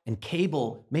takeout and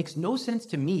cable makes no sense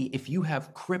to me if you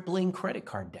have crippling credit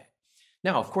card debt.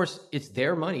 Now, of course, it's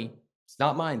their money. It's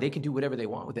not mine. They can do whatever they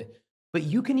want with it. But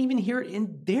you can even hear it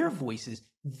in their voices.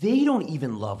 They don't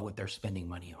even love what they're spending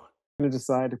money on. I'm going to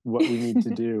decide what we need to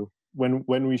do when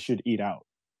we should eat out.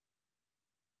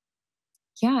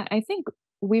 Yeah, I think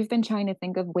we've been trying to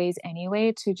think of ways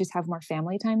anyway to just have more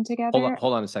family time together.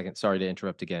 Hold on a second. Sorry to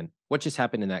interrupt again. What just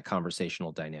happened in that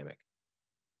conversational dynamic?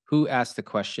 Who asked the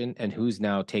question and who's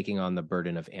now taking on the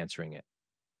burden of answering it?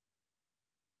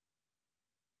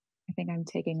 I think I'm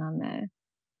taking on the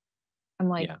I'm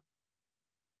like Yeah.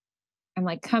 I'm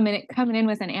like coming in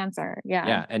with an answer. Yeah.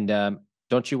 Yeah. And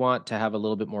don't you want to have a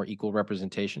little bit more equal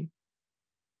representation?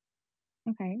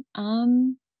 Okay.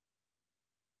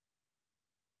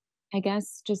 I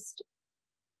guess just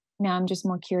now I'm just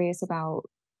more curious about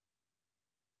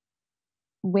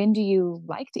when do you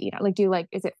like to eat out? Like, do you like,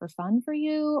 is it for fun for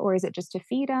you or is it just to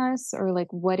feed us? Or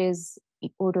like, what is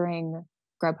ordering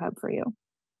Grubhub for you?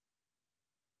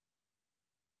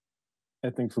 I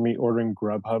think for me, ordering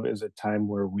Grubhub is a time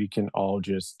where we can all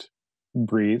just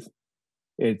breathe.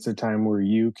 It's a time where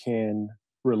you can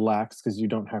relax because you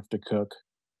don't have to cook.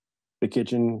 The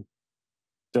kitchen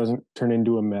doesn't turn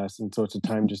into a mess. And so it's a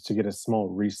time just to get a small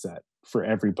reset for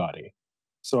everybody.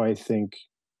 So I think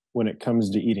when it comes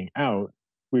to eating out,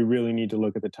 we really need to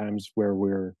look at the times where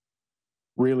we're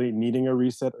really needing a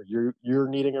reset or you're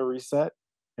needing a reset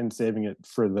and saving it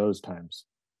for those times.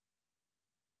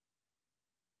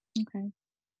 Okay.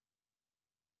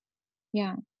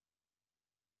 Yeah.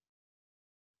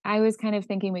 I was kind of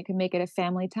thinking we could make it a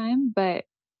family time, but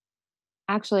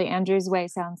actually Andrew's way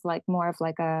sounds like more of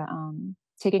like a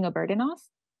taking a burden off.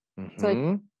 So like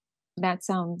Hmm. that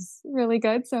sounds really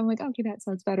good. So I'm like, okay, that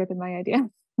sounds better than my idea.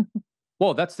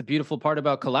 Well, that's the beautiful part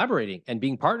about collaborating and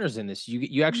being partners in this.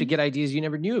 You actually Mhm. get ideas you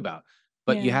never knew about,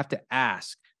 but you Yeah. have to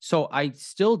ask. So I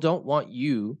still don't want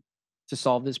you to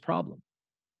solve this problem.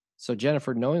 So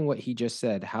Jennifer, knowing what he just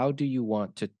said, how do you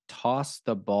want to toss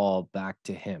the ball back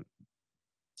to him?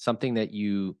 Something that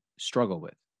you struggle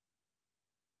with.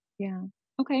 Yeah.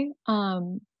 Okay.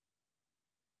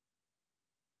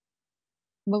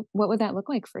 What would that look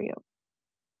like for you?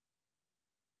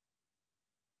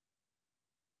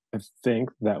 I think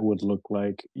that would look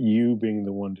like you being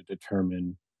the one to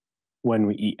determine when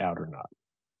we eat out or not,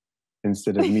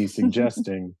 instead of me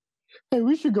suggesting, hey,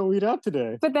 we should go eat out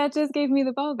today. But that just gave me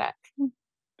the ball back. Do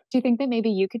you think that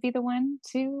maybe you could be the one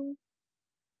to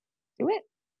do it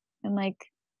and like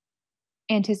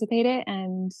anticipate it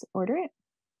and order it?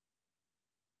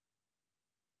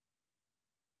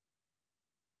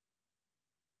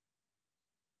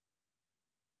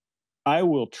 I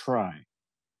will try.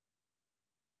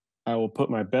 I will put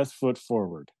my best foot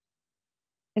forward.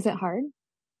 Is it hard?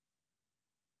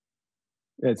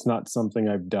 It's not something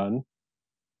I've done.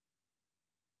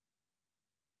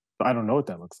 I don't know what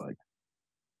that looks like.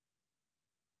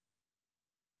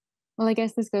 Well, I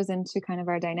guess this goes into kind of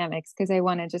our dynamics because I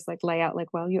want to just like lay out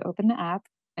like, well, you open the app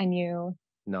and you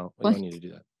No, we don't like, need to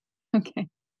do that. okay.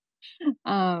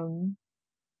 Um,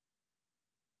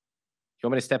 You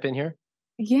want me to step in here?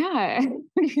 yeah, I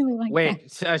really like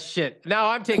that. Wait, shit. Now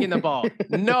I'm taking the ball.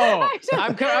 No, I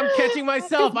don't, I'm catching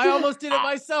myself. I almost did it I,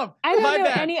 myself. I don't My know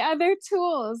bad. any other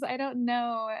tools. I don't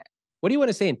know. What do you want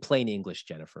to say in plain English,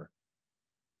 Jennifer?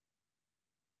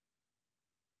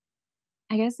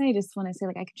 I guess I just want to say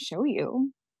like I can show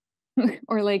you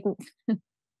or like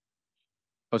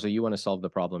Oh, so you want to solve the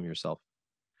problem yourself.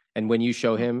 And when you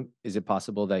show him, is it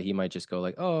possible that he might just go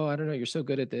like, "Oh, I don't know, you're so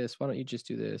good at this. Why don't you just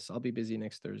do this? I'll be busy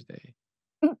next Thursday."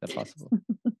 Is that possible?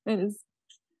 it is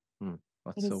Hmm, it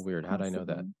that's so is weird. How'd I know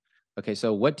that? possible. Okay,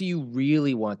 so what do you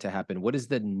really want to happen? What is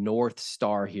the North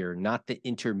Star here, not the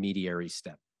intermediary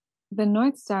step? The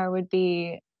North Star would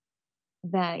be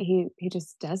that he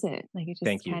just does it. Like he just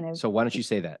Thank you. kind of So why don't you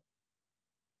say that?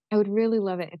 I would really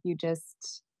love it if you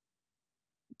just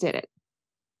did it.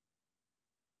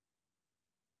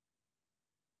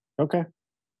 Okay.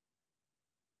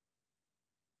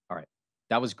 All right.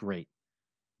 That was great.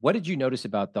 What did you notice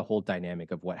about the whole dynamic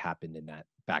of what happened in that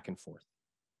back and forth?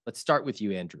 Let's start with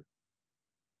you, Andrew.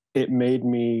 It made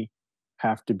me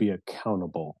have to be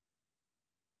accountable.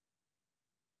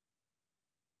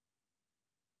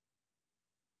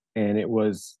 And it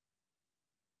was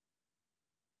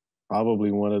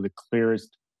probably one of the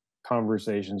clearest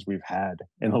conversations we've had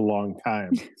in a long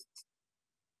time.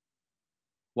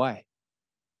 Why?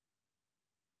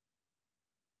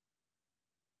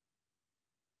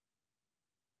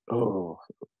 Oh,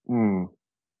 mm,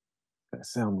 I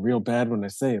sound real bad when I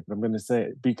say it, but I'm going to say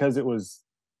it because it was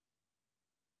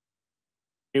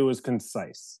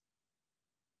concise.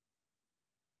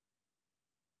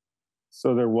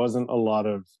 So there wasn't a lot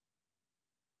of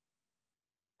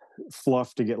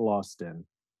fluff to get lost in.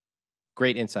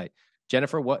 Great insight.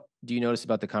 Jennifer, what do you notice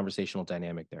about the conversational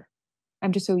dynamic there?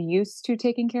 I'm just so used to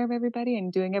taking care of everybody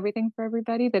and doing everything for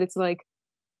everybody that it's like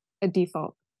a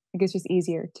default. Like it's just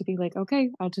easier to be like, okay,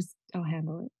 I'll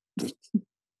handle it.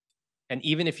 And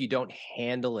even if you don't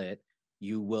handle it,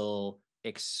 you will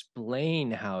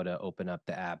explain how to open up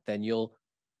the app. Then you'll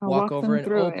I'll walk walk over them and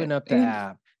through open it. up the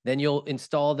app. Then you'll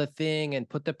install the thing and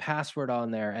put the password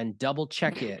on there and double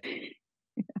check it.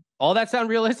 All that sound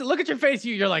realistic? Look at your face.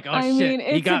 You're like, oh I shit, mean,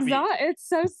 he got me. it's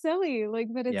so silly, like,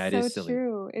 but Yeah, it's it so is silly.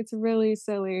 true. It's really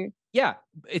silly. Yeah,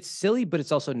 it's silly, but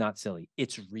it's also not silly.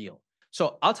 It's real.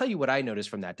 So I'll tell you what I noticed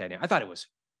from that dynamic. I thought it was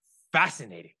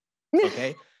fascinating.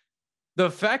 Okay.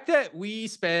 The fact that we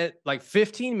spent like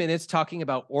 15 minutes talking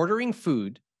about ordering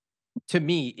food to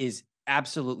me is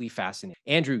absolutely fascinating.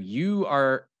 Andrew, you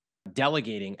are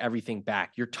delegating everything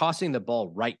back. You're tossing the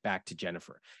ball right back to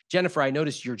Jennifer. Jennifer, I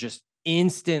noticed you're just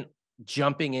instant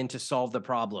jumping in to solve the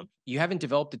problem. You haven't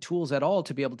developed the tools at all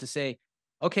to be able to say,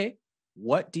 okay,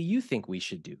 what do you think we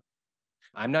should do?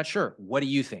 I'm not sure. What do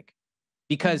you think?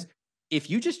 Because if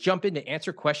you just jump in to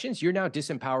answer questions, you're now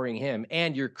disempowering him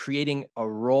and you're creating a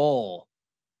role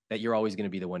that you're always going to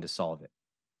be the one to solve it.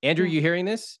 Andrew, Yeah. you hearing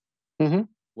this? Mm-hmm.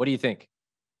 What do you think?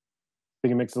 I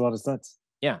think it makes a lot of sense.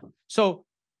 Yeah. So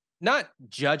not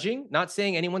judging, not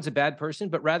saying anyone's a bad person,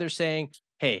 but rather saying,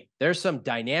 hey, there's some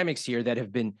dynamics here that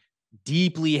have been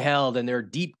deeply held and there are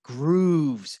deep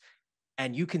grooves.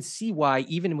 And you can see why,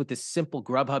 even with this simple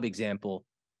GrubHub example,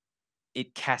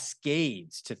 it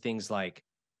cascades to things like,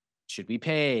 should we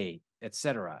pay,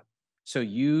 etc. So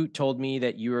you told me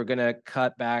that you were going to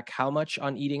cut back how much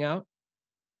on eating out?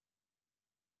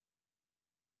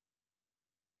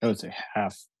 I would say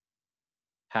half.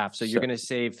 Half. So you're going to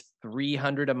save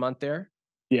 300 a month there?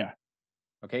 Yeah.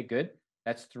 Okay, good.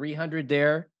 That's 300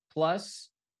 there. Plus,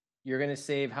 you're going to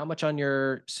save how much on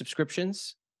your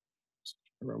subscriptions?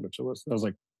 I remember which it was. That was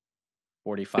like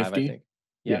 45, 50? I think.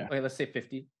 Yeah. Yeah. Okay, let's say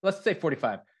 50. Let's say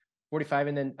 45. 45.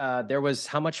 And then there was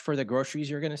how much for the groceries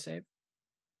you're going to save?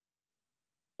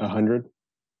 100. I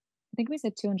think we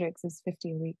said 200 because it's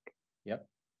 50 a week. Yep.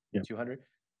 Yep. 200.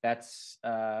 That's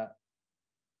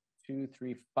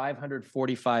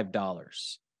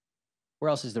 $545. Where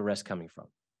else is the rest coming from?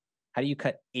 How do you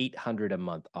cut 800 a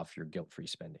month off your guilt-free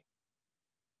spending?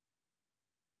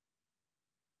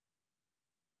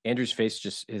 Andrew's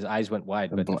face his eyes went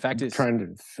wide, but the fact is, trying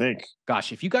to think.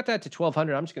 Gosh, if you got that to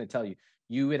 1,200, I'm just going to tell you,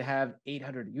 you would have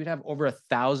 800, you would have over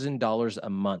 $1,000 a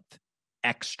month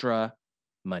extra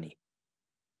money.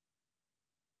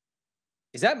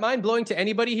 Is that mind blowing to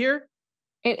anybody here?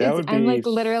 It is. I'm like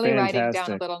literally writing down a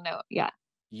fantastic. little note. Yeah.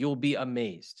 You'll be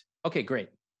amazed. Okay, great.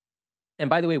 And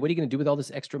by the way, what are you going to do with all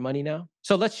this extra money now?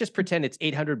 So let's just pretend it's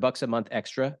 $800 a month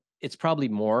extra. It's probably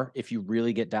more if you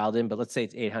really get dialed in, but let's say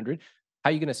it's 800. How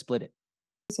are you going to split it?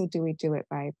 So do we do it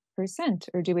by percent,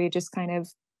 or do we just kind of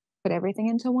put everything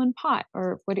into one pot?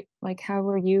 Or what, like, how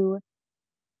are you,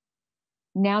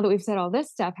 now that we've said all this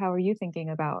stuff, how are you thinking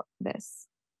about this?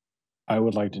 I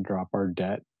would like to drop our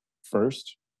debt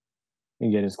first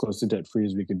and get as close to debt free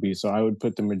as we could be. So I would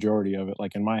put the majority of it,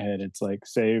 like in my head, it's like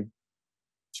save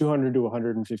 $200 to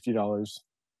 $150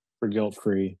 for guilt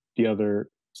free. The other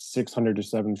 $600 to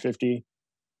 $750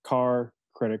 car,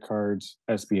 credit cards,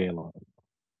 SBA loan.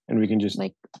 And we can just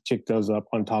like tick those up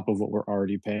on top of what we're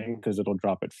already paying because it'll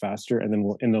drop it faster. And then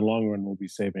in the long run, we'll be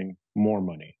saving more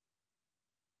money.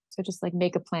 So just like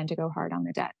make a plan to go hard on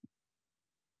the debt.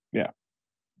 Yeah.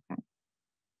 Okay.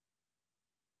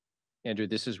 Andrew,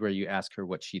 this is where you ask her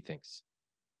what she thinks.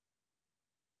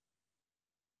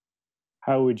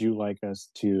 How would you like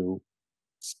us to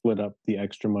split up the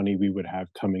extra money we would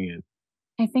have coming in?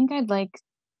 I think I'd like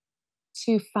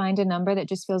to find a number that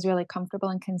just feels really comfortable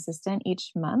and consistent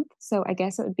each month. So I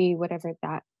guess it would be whatever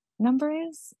that number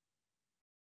is.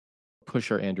 Push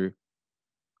her, Andrew.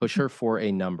 Push her for a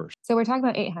number. So we're talking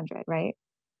about 800, right?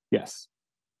 Yes.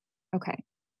 Okay.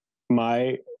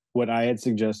 What I had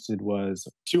suggested was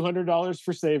 $200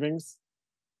 for savings,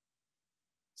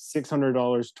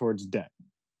 $600 towards debt.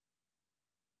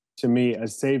 To me, a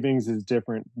savings is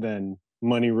different than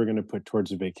money we're going to put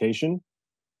towards a vacation,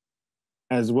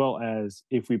 as well as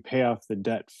if we pay off the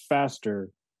debt faster,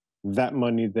 that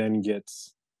money then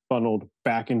gets funneled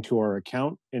back into our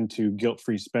account into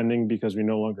guilt-free spending because we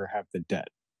no longer have the debt.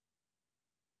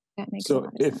 That makes so a lot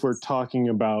of if sense. We're talking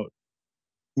about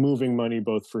moving money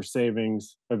both for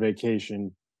savings, a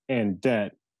vacation, and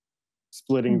debt,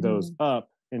 splitting those up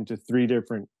into 3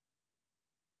 different,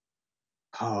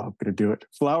 I'm going to do it,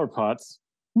 flower pots.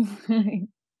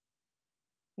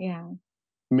 Yeah.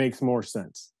 Makes more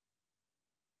sense.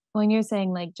 When you're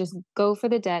saying like just go for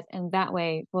the debt and that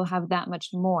way we'll have that much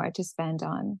more to spend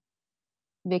on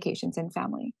vacations and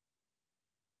family.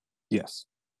 Yes.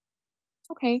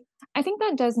 Okay. I think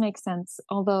that does make sense.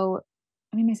 Although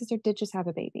I mean, my sister did just have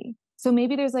a baby. So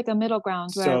maybe there's like a middle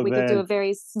ground where So we could do a then,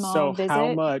 very small so visit.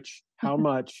 how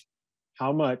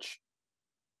much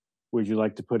would you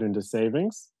like to put into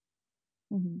savings,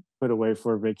 Mhm. put away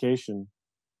for vacation,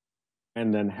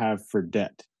 and then have for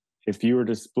debt? If you were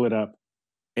to split up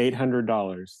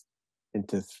 $800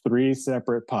 into 3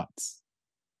 separate pots.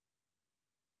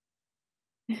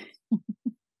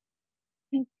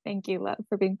 Thank you, love,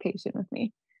 for being patient with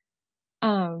me.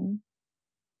 Um,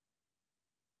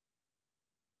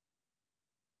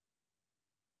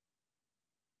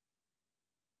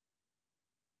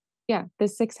 yeah, the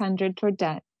 600 toward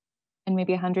debt and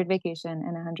maybe 100 vacation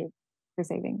and 100 for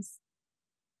savings.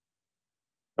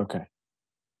 Okay.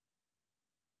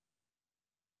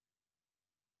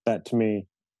 That to me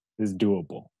is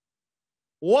doable.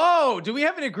 Whoa, do we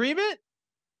have an agreement?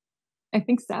 I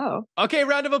think so. Okay,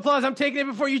 round of applause. I'm taking it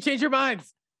before you change your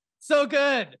minds. So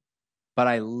good. But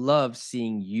I love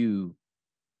seeing you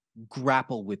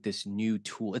grapple with this new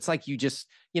tool. It's like you just,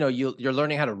 you're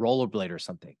learning how to rollerblade or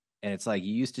something. And it's like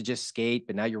you used to just skate,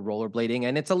 but now you're rollerblading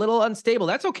and it's a little unstable.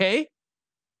 That's okay.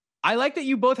 I like that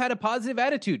you both had a positive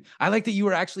attitude. I like that you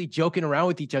were actually joking around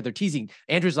with each other, teasing.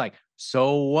 Andrew's like,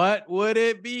 so what would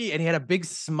it be? And he had a big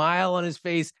smile on his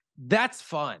face. That's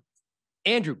fun.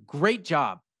 Andrew, great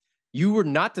job. You were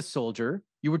not the soldier.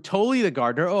 You were totally the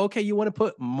gardener. Oh, okay. You want to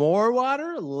put more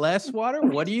water, less water?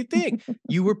 What do you think?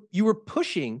 You were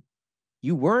pushing.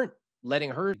 You weren't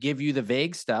letting her give you the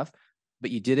vague stuff,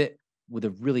 but you did it with a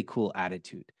really cool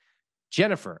attitude.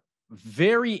 Jennifer,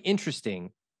 very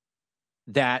interesting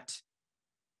that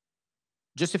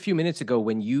just a few minutes ago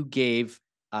when you gave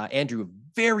Andrew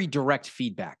very direct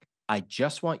feedback, I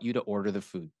just want you to order the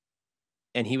food.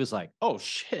 And he was like, oh,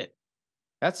 shit.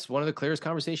 That's one of the clearest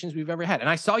conversations we've ever had. And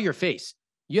I saw your face.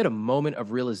 You had a moment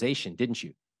of realization, didn't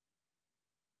you?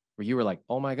 Where you were like,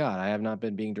 oh my God, I have not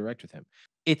been being direct with him.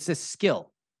 It's a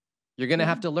skill. You're going to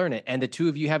have to learn it. And the two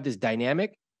of you have this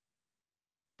dynamic,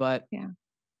 but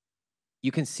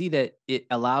you can see that it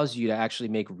allows you to actually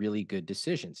make really good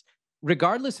decisions.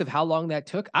 Regardless of how long that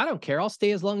took, I don't care. I'll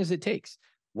stay as long as it takes.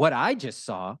 What I just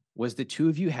saw was the two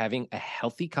of you having a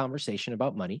healthy conversation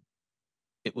about money.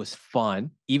 It was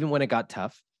fun, even when it got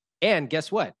tough. And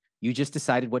guess what? You just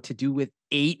decided what to do with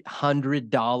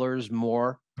 $800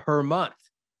 more per month.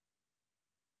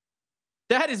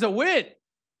 That is a win.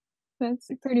 That's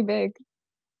pretty big.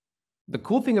 The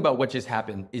cool thing about what just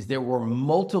happened is there were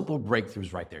multiple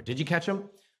breakthroughs right there. Did you catch them?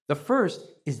 The first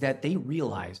is that they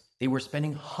realized they were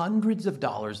spending hundreds of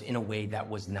dollars in a way that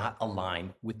was not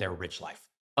aligned with their rich life.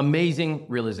 Amazing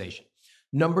realization.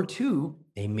 Number two,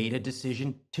 they made a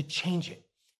decision to change it.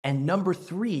 And number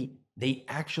three, they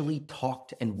actually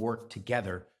talked and worked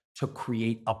together to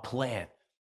create a plan.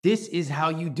 This is how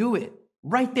you do it.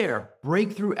 Right there,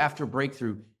 breakthrough after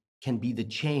breakthrough can be the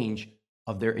change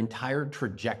of their entire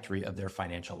trajectory of their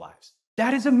financial lives.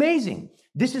 That is amazing.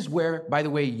 This is where, by the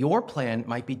way, your plan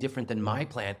might be different than my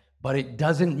plan, but it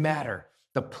doesn't matter.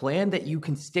 The plan that you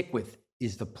can stick with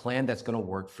is the plan that's going to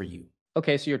work for you.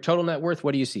 Okay, so your total net worth,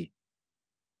 what do you see?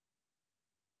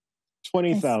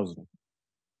 20,000.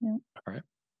 Yeah. All right.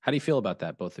 How do you feel about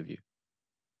that, both of you?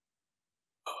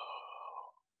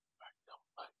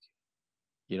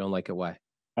 You don't like it? Why?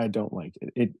 I don't like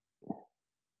it.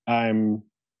 I'm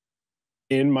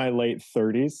in my late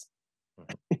 30s,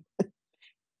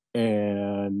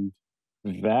 and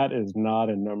that is not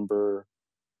a number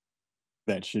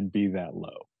that should be that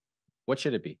low. What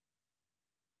should it be?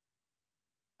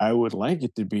 I would like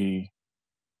it to be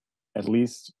at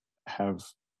least have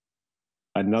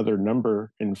another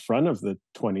number in front of the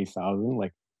 20,000,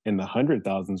 like in the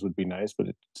 100,000s would be nice, but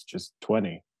it's just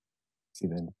 20. See,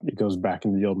 then it goes back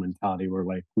into the old mentality where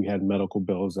like we had medical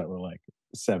bills that were like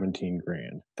 17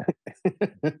 grand.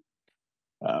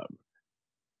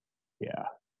 Yeah.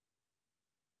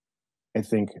 I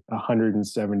think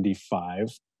 175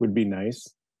 would be nice.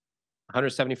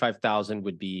 175,000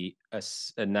 would be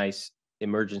a nice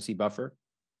emergency buffer.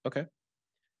 Okay.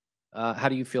 How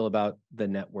do you feel about the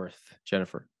net worth,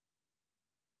 Jennifer?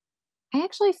 I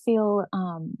actually feel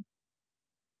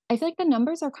I feel like the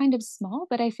numbers are kind of small,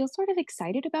 but I feel sort of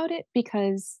excited about it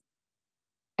because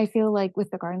I feel like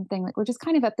with the garden thing, like we're just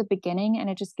kind of at the beginning and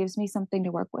it just gives me something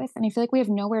to work with. And I feel like we have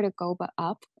nowhere to go but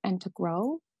up and to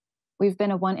grow. We've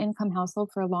been a one income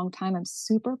household for a long time. I'm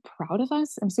super proud of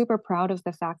us. I'm super proud of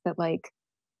the fact that like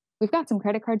we've got some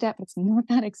credit card debt, but it's not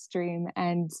that extreme.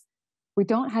 And we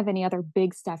don't have any other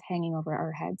big stuff hanging over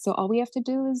our heads. So all we have to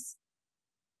do is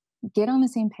get on the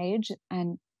same page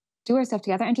and do our stuff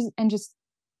together and just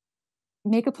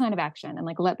make a plan of action and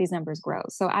like let these numbers grow.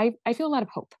 So I feel a lot of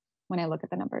hope when I look at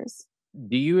the numbers.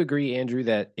 Do you agree, Andrew,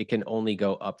 that it can only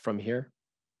go up from here?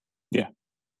 Yeah.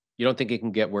 You don't think it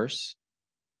can get worse?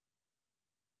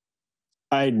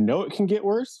 I know it can get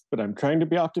worse, but I'm trying to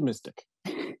be optimistic.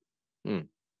 Hmm.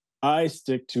 I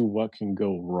stick to what can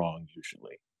go wrong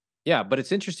usually. Yeah, but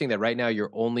it's interesting that right now you're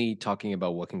only talking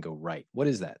about what can go right. What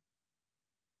is that?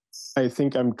 I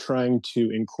think I'm trying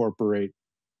to incorporate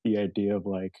the idea of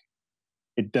like,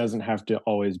 it doesn't have to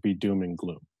always be doom and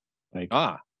gloom. Like,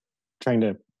 Ah, trying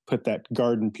to put that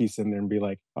garden piece in there and be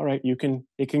like, all right, it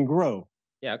can grow.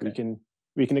 yeah, We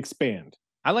okay. can expand.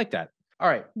 I like that. All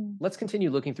right, Mm. let's continue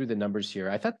looking through the numbers here.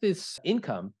 I thought this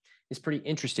income is pretty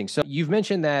interesting. So you've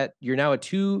mentioned that you're now a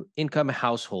two-income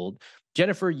household.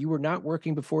 Jennifer, you were not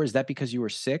working before. Is that because you were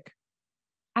sick?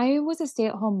 I was a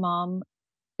stay-at-home mom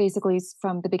basically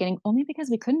from the beginning, only because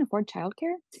we couldn't afford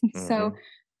childcare. So, Hmm.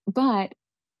 but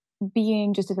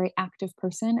being just a very active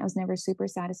person, I was never super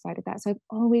satisfied with that. So I've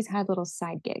always had little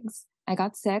side gigs. I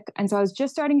got sick, and so I was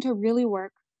just starting to really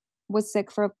work, was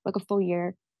sick for like a full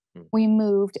year. We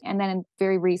moved, and then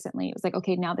very recently it was like,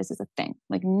 okay, now this is a thing.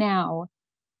 Like now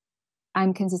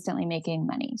I'm consistently making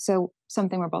money. So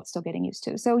something we're both still getting used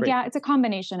to. So Great. yeah, it's a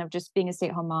combination of just being a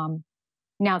stay-at-home mom.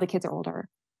 Now the kids are older.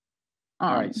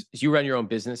 All right. So you run your own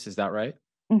business, is that right?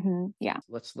 Yeah.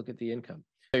 Let's look at the income.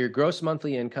 So your gross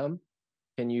monthly income,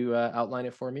 can you outline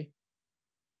it for me?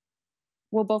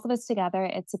 Well, both of us together,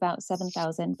 it's about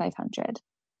 7,500.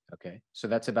 Okay. So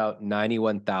that's about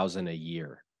 91,000 a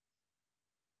year.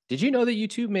 Did you know that you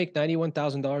two make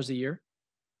 $91,000 a year?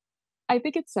 I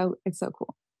think it's so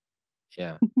cool.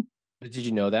 Yeah. But did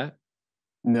you know that?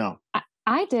 No.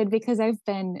 I did because I've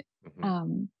been, Mhm.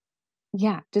 um,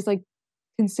 yeah, just like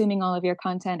consuming all of your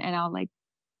content, and I'll like,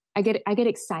 I get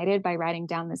excited by writing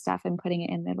down the stuff and putting it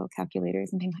in the little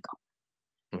calculators and being like,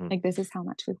 oh, Mhm. like this is how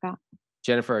much we've got.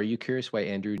 Jennifer, are you curious why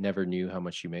Andrew never knew how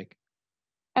much you make?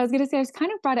 I was gonna say I was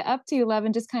kind of brought it up to you, Love,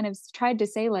 and just kind of tried to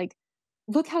say like,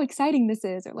 look how exciting this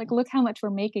is, or like, look how much we're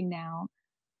making now.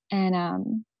 And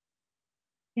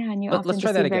yeah, and you Let's often try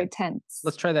just that seem very again. tense.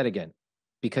 Let's try that again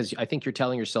because I think you're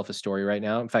telling yourself a story right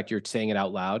now. In fact, you're saying it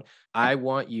out loud. I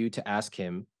want you to ask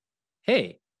him,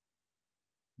 hey,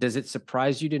 does it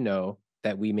surprise you to know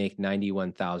that we make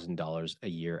 $91,000 a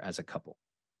year as a couple?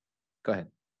 Go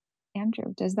ahead.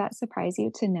 Andrew, does that surprise you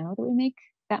to know that we make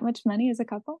that much money as a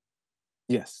couple?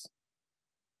 Yes.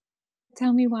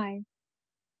 Tell me why.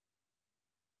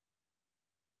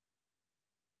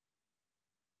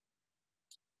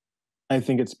 I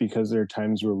think it's because there are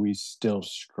times where we still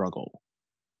struggle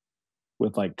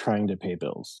with like trying to pay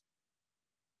bills.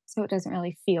 So it doesn't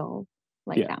really feel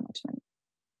like Yeah. that much money.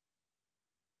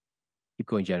 Keep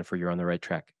going, Jennifer. You're on the right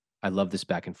track. I love this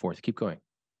back and forth. Keep going.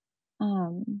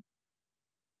 Um,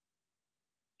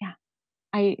 yeah,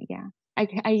 I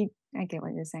get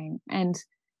what you're saying, and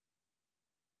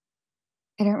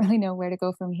I don't really know where to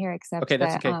go from here except Okay,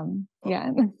 that's that, okay.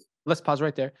 yeah. Let's pause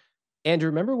right there. Andrew,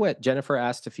 remember what Jennifer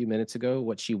asked a few minutes ago,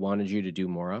 what she wanted you to do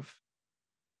more of?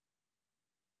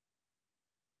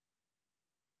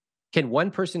 Can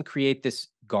one person create this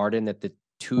garden that the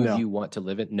two of No. you want to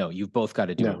live in? No, you've both got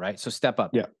to do it, No. right? So step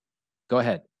up. Yeah. Go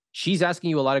ahead. She's asking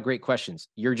you a lot of great questions.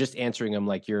 You're just answering them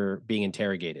like you're being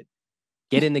interrogated.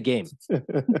 Get in the game.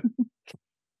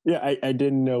 Yeah, I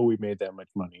didn't know we made that much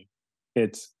money.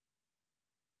 It's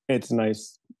it's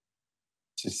nice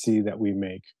to see that we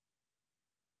make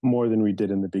more than we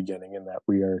did in the beginning and that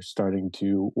we are starting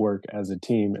to work as a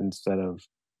team instead of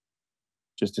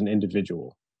just an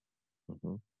individual.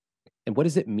 Mhm. And what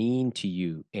does it mean to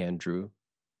you, Andrew,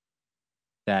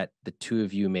 that the two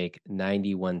of you make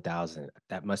 91,000?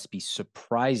 That must be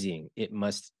surprising. It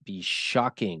must be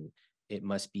shocking. It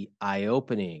must be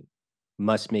eye-opening.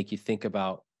 Must make you think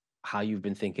about how you've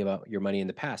been thinking about your money in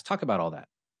the past. Talk about all that.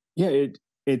 Yeah,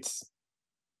 it's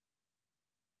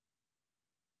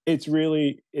it's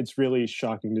really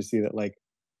shocking to see that like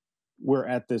we're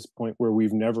at this point where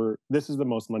this is the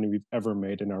most money we've ever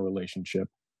made in our relationship.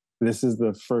 This is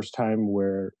the first time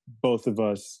where both of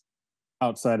us,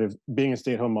 outside of being a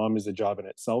stay-at-home mom is a job in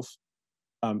itself,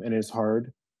 and it's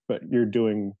hard, but you're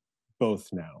doing both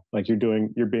now. Like you're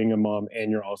being a mom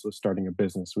and you're also starting a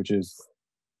business, which is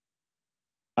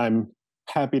I'm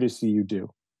happy to see you do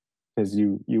because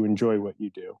you enjoy what you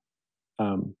do.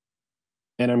 Um,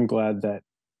 and I'm glad that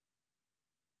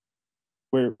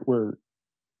we're we're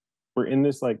we're in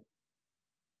this like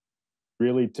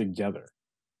really together.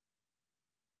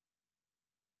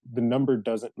 The number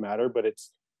doesn't matter, but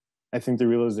it's I think the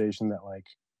realization that like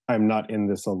I'm not in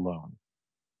this alone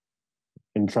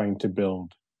in trying to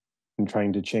build and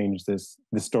trying to change the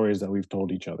stories that we've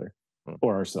told each other Mm.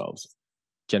 or ourselves.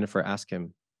 Jennifer, ask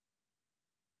him,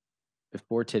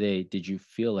 Before today, did you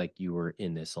feel like you were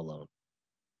in this alone?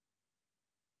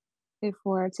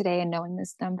 Before today and knowing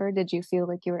this number, did you feel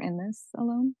like you were in this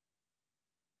alone?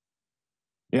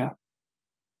 Yeah.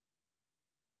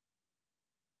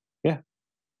 Yeah.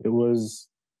 It was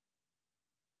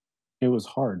it was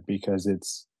hard because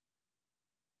it's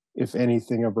if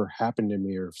anything ever happened to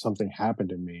me or if something happened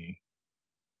to me,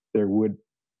 there would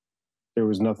there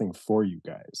was nothing for you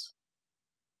guys.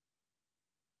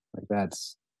 Like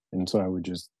that's and so I would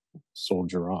just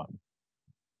soldier on,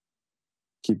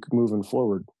 keep moving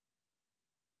forward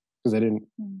because I didn't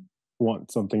Mm.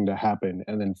 want something to happen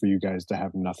and then for you guys to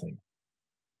have nothing.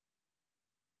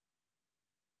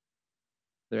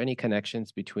 Are there any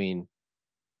connections between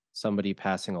somebody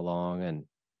passing along and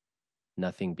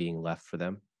nothing being left for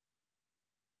them?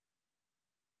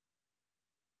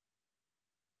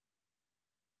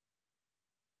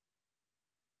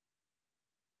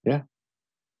 Yeah.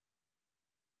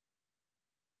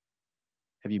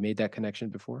 Have you made that connection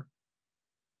before?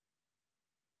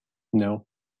 No.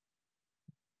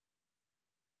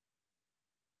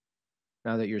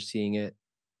 Now that you're seeing it,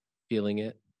 feeling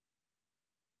it,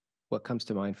 what comes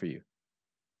to mind for you?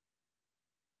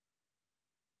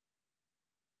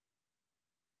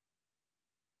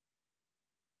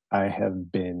 I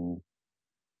have been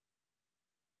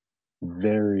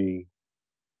very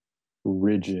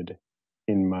rigid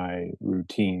in my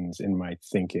routines, in my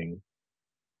thinking,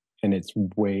 and it's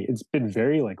been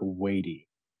very like weighty,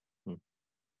 Hmm.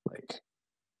 like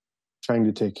trying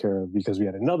to take care of because we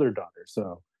had another daughter.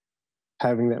 So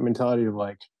having that mentality of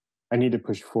like, I need to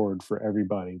push forward for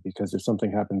everybody because if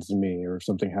something happens to me or if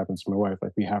something happens to my wife,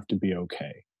 like we have to be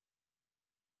okay.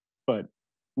 But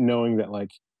knowing that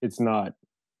like it's not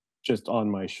just on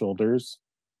my shoulders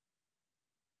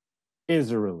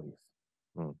is a relief.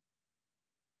 Hmm.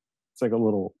 It's like a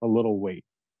little weight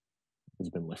has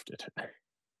been lifted.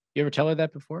 You ever tell her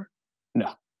that before? No,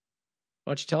 Why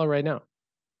don't you tell her right now?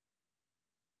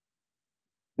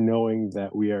 knowing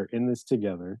that we are in this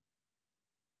together,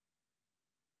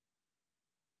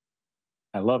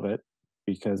 I love it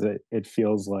because it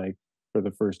feels like for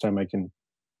the first time I can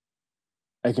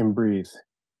breathe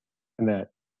and that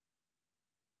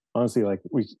honestly like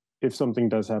we if something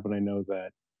does happen I know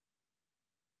that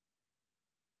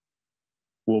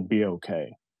we'll be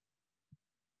okay.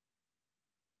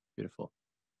 Beautiful.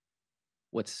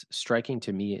 What's striking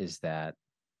to me is that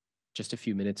just a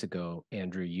few minutes ago,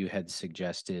 Andrew, you had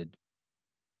suggested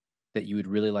that you would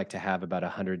really like to have about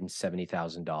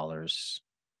 $170,000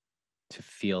 to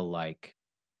feel like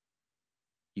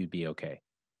you'd be okay.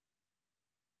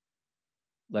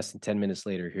 Less than 10 minutes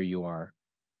later, here you are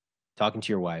talking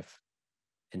to your wife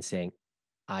and saying,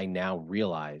 I now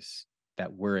realize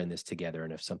that we're in this together.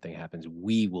 And if something happens,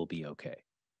 we will be okay.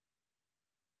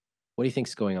 What do you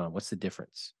think's going on? What's the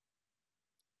difference?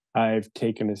 I've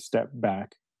taken a step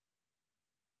back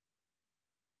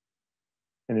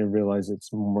and I realize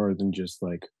it's more than just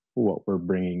like what we're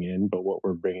bringing in, but what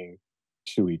we're bringing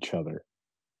to each other.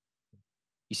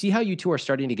 You see how you two are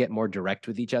starting to get more direct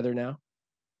with each other now?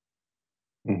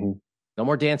 Hmm. No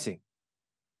more dancing.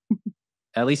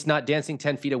 At least not dancing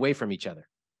 10 feet away from each other.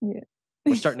 Yeah.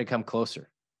 We're starting to come closer.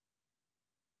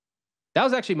 That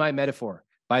was actually my metaphor,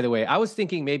 by the way. I was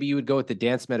thinking maybe you would go with the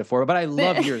dance metaphor, but I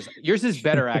love yours. Yours is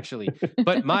better, actually.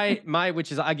 But my,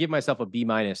 which is I give myself a B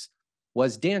minus,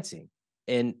 was dancing.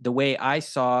 And the way I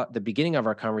saw the beginning of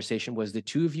our conversation was the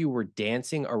two of you were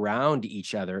dancing around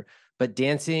each other, but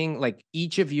dancing like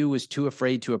each of you was too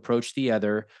afraid to approach the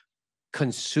other,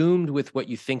 consumed with what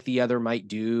you think the other might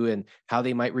do and how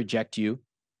they might reject you,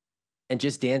 and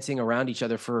just dancing around each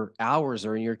other for hours,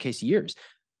 or in your case, years.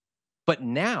 But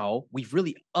now we've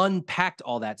really unpacked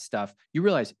all that stuff. You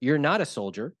realize you're not a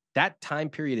soldier. That time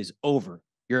period is over.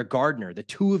 You're a gardener. The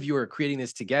two of you are creating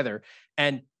this together.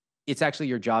 And it's actually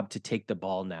your job to take the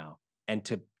ball now and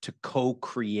to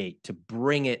co-create, to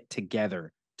bring it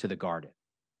together to the garden.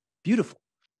 Beautiful.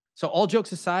 So all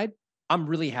jokes aside, I'm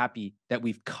really happy that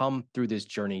we've come through this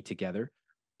journey together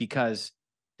because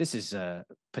this is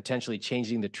potentially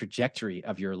changing the trajectory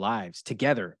of your lives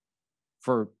together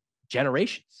for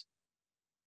generations.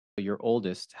 Your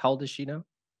oldest, how old is she now?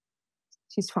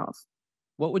 She's 12.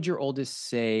 What would your oldest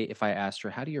say if I asked her,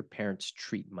 how do your parents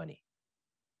treat money?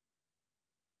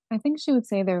 I think she would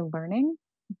say they're learning.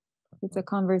 It's Uh, a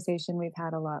conversation we've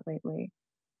had a lot lately.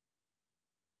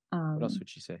 What else Um, would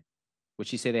she say? Would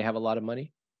she say they have a lot of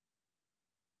money?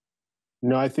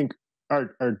 No, I think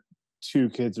our two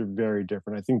kids are very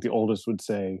different. I think the oldest would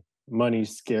say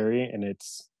money's scary and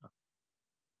it's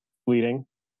fleeting.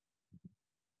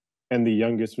 And the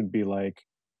youngest would be like,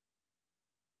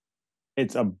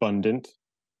 it's abundant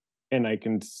and I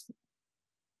can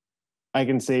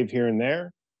save here and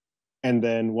there, and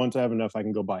then once I have enough, I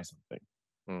can go buy something.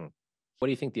 Mm. What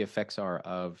do you think the effects are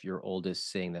of your oldest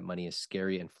saying that money is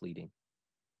scary and fleeting?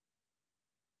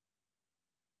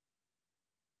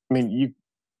 I mean,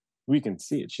 we can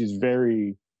see it. She's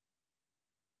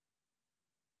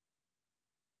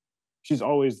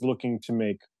always looking to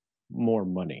make more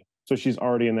money. So she's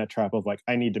already in that trap of like,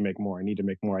 I need to make more. I need to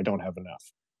make more. I don't have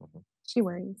enough. Mhm. She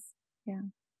worries. Yeah.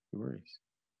 She worries.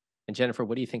 And Jennifer,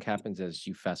 what do you think happens as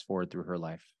you fast forward through her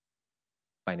life,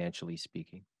 financially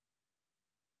speaking?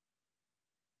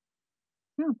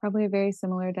 Yeah, probably a very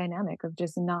similar dynamic of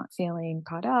just not feeling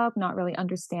caught up, not really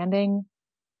understanding,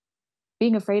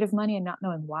 being afraid of money and not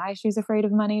knowing why she's afraid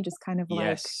of money, just kind of like,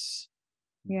 Yes.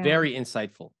 yeah. Very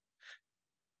insightful.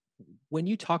 When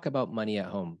you talk about money at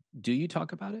home, do you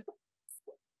talk about it?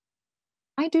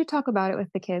 I do talk about it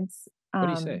with the kids. What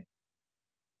do you say?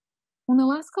 Well, in the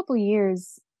last couple of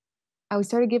years, I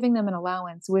started giving them an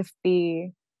allowance with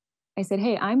I said,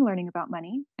 hey, I'm learning about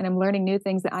money and I'm learning new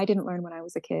things that I didn't learn when I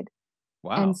was a kid.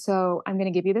 And Wow. so I'm going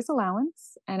to give you this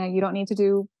allowance and you don't need to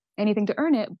do anything to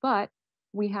earn it, but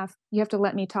you have to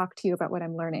let me talk to you about what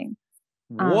I'm learning.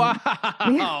 Yeah.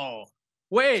 Wow.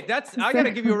 Wait, I got to So,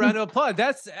 give you a round of applause.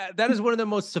 That is one of the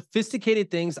most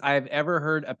sophisticated things I've ever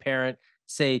heard a parent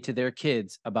say to their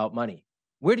kids about money.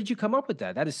 Where did you come up with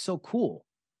that? That is so cool.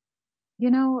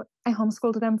 I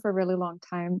homeschooled them for a really long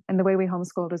time. And the way we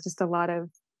homeschooled was just a lot of,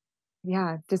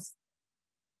 yeah, just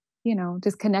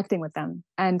connecting with them.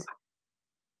 And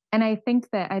I think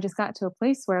that I just got to a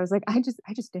place where I was like, I just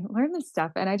didn't learn this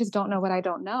stuff. And I just don't know what I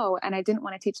don't know. And I didn't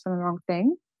want to teach them the wrong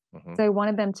thing. Mhm. So I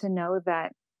wanted them to know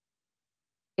that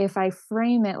if I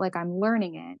frame it like I'm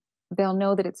learning it, they'll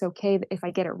know that it's okay that if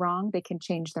I get it wrong, they can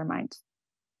change their mind.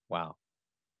 Wow. Yeah.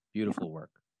 Beautiful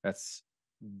work. That's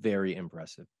very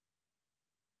impressive.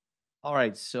 All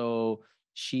right. So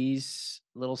she's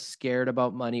a little scared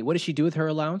about money. What does she do with her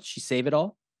allowance? She save it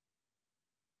all?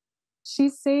 She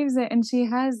saves it and she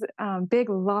has big,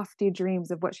 lofty dreams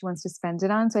of what she wants to spend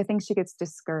it on. So I think she gets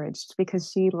discouraged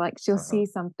because she'll Uh-huh. see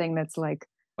something that's like,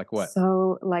 Like what?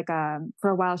 so like for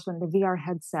a while she wanted a VR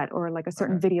headset or like a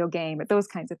certain Okay. video game, those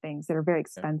kinds of things that are very Okay.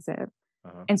 expensive.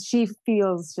 Uh-huh. And she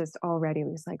feels just already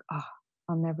was like, oh,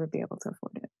 I'll never be able to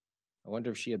afford it. I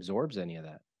wonder if she absorbs any of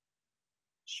that.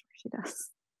 Sure, she does.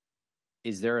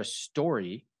 Is there a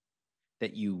story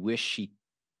that you wish she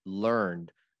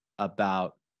learned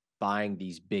about buying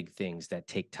these big things that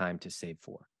take time to save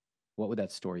for? What would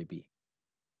that story be?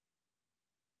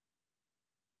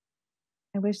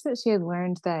 I wish that she had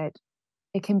learned that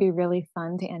it can be really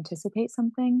fun to anticipate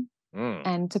something Mm,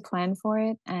 and to plan for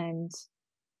it and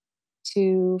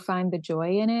to find the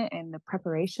joy in it and the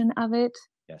preparation of it.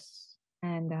 yes.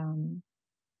 And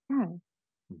yeah,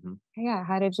 Mhm. yeah,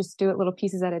 how to just do it little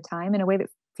pieces at a time in a way that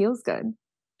feels good.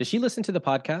 Does she listen to the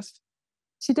podcast?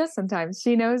 She does sometimes.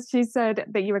 She knows she said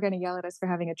that you were going to yell at us for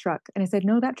having a truck. And I said,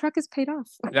 no, that truck is paid off.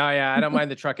 No, yeah, I don't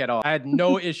mind the truck at all. I had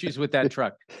no issues with that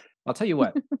truck. I'll tell you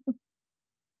what.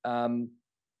 Um,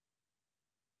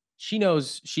 she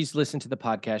knows she's listened to the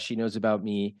podcast. She knows about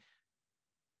me.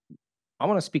 I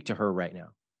want to speak to her right now.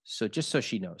 So just so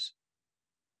she knows,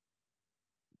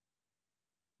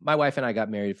 my wife and I got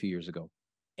married a few years ago,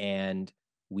 and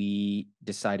we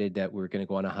decided that we were going to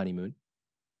go on a honeymoon.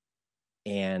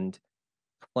 And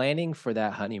planning for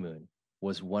that honeymoon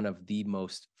was one of the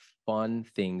most fun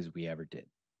things we ever did.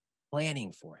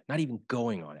 Planning for it, not even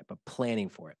going on it, but planning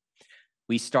for it.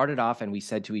 We started off and we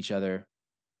said to each other,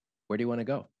 where do you want to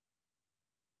go?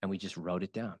 And we just wrote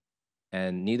it down.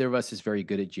 And neither of us is very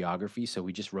good at geography. So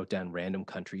we just wrote down random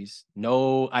countries.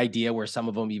 No idea where some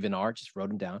of them even are, just wrote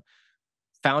them down.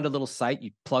 Found a little site,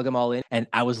 you plug them all in. And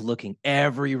I was looking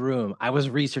every room. I was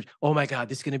researching, oh my God,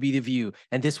 this is going to be the view.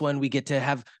 And this one, we get to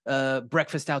have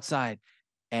breakfast outside.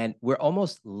 And we're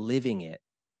almost living it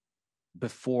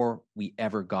before we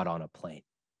ever got on a plane.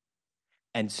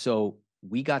 And so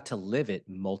we got to live it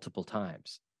multiple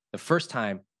times. The first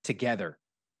time together,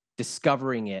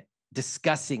 discovering it,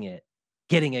 discussing it,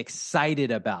 getting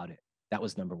excited about it. That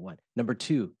was number one. Number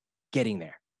two, getting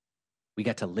there. We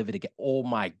got to live it again. Oh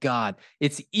my God,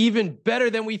 it's even better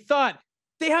than we thought.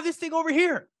 They have this thing over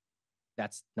here.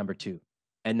 That's number two.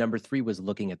 And number three was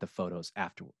looking at the photos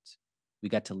afterwards. We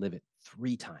got to live it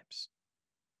 3 times.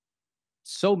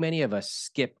 So many of us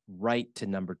skip right to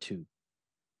number two,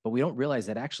 but we don't realize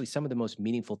that actually some of the most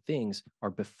meaningful things are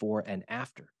before and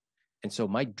after. And so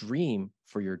my dream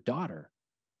for your daughter,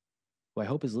 who I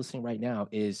hope is listening right now,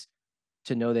 is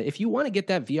to know that if you want to get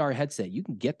that VR headset, you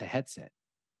can get the headset.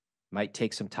 Might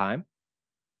take some time,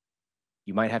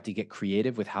 You might have to get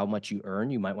creative with how much you earn.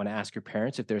 You might want to ask your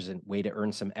parents if there's a way to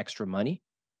earn some extra money.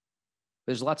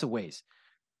 There's lots of ways,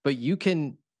 but you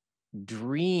can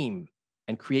dream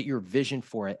and create your vision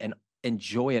for it and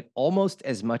enjoy it almost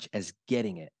as much as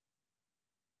getting it.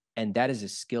 And that is a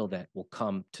skill that will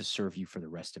come to serve you for the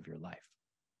rest of your life.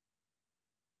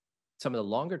 Some of the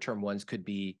longer term ones could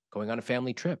be going on a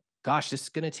family trip. Gosh, this is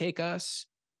going to take us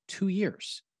 2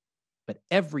 years. But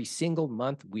every single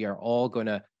month, we are all going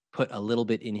to put a little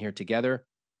bit in here together.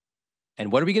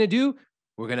 And what are we going to do?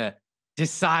 We're going to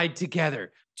decide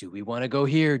together. Do we want to go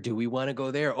here? Do we want to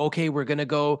go there? Okay, we're going to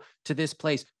go to this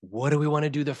place. What do we want to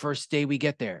do the first day we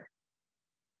get there?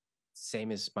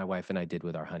 Same as my wife and I did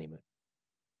with our honeymoon.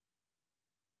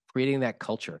 Creating that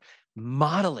culture,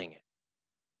 modeling it,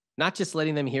 not just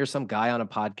letting them hear some guy on a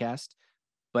podcast,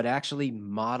 but actually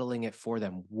modeling it for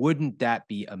them. Wouldn't that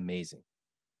be amazing?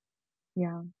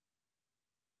 Yeah.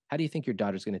 How do you think your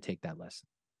daughter's going to take that lesson?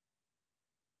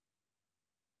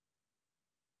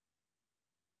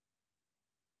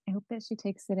 I hope that she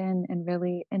takes it in and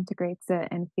really integrates it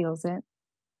and feels it.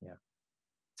 Yeah.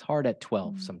 It's hard at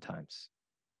 12 Mm. sometimes.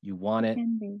 You want it.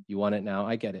 Can be. You want it now.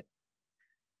 I get it.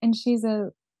 And she's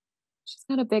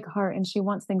got a big heart and she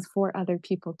wants things for other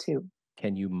people too.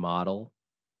 Can you model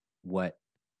what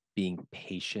being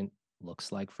patient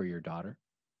looks like for your daughter?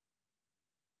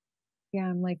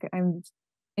 Yeah, I'm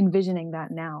envisioning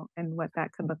that now and what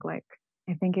that could look like.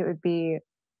 I think it would be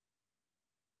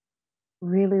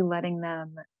really letting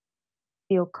them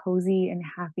feel cozy and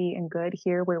happy and good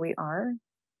here where we are.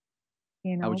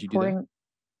 How would you do that?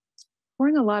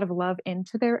 Pouring a lot of love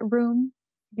into their room,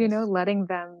 Yes. letting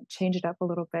them change it up a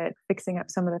little bit, fixing up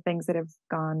some of the things that have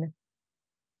gone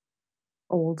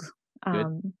old.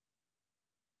 Good.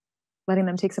 Letting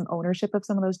them take some ownership of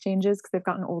some of those changes because they've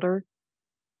gotten older.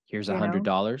 Here's You know?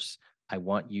 $100. I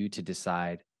want you to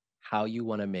decide how you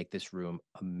want to make this room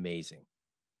amazing.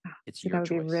 It's So your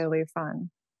that would choice. be really fun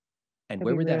And that'd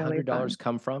where be would that really $100 fun.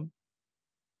 come from?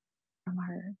 from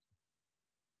her.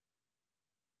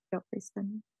 Feel free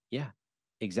spending. Yeah,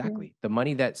 exactly. The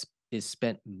money that is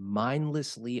spent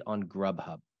mindlessly on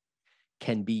GrubHub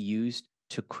can be used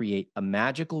to create a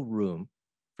magical room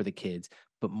for the kids,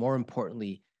 but more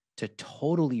importantly, to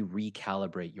totally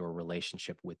recalibrate your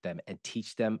relationship with them and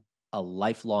teach them a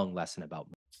lifelong lesson about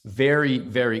money. Very,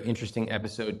 very interesting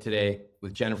episode today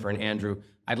with Jennifer and Andrew.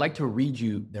 I'd like to read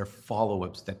you their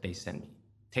follow-ups that they sent me.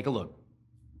 Take a look.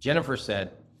 Jennifer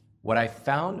said, "What I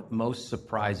found most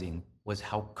surprising was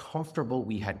how comfortable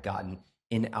we had gotten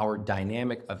in our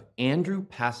dynamic of Andrew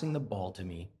passing the ball to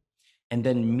me and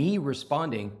then me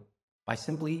responding by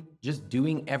simply just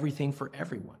doing everything for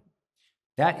everyone.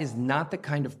 That is not the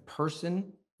kind of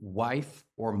person, wife,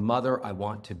 or mother I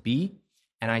want to be,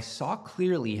 and I saw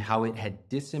clearly how it had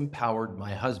disempowered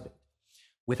my husband.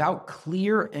 Without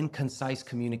clear and concise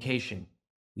communication,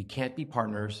 we can't be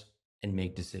partners and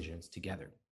make decisions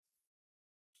together."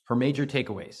 Her major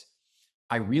takeaways: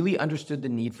 I really understood the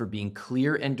need for being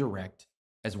clear and direct,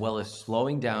 as well as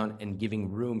slowing down and giving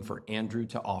room for Andrew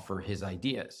to offer his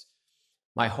ideas.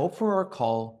 My hope for our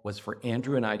call was for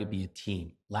Andrew and I to be a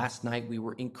team. Last night, we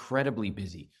were incredibly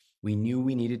busy. We knew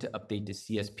we needed to update to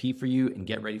CSP for you and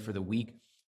get ready for the week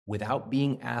without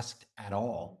being asked at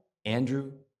all.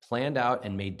 Andrew planned out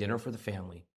and made dinner for the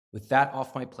family. With that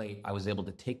off my plate, I was able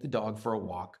to take the dog for a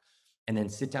walk and then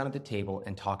sit down at the table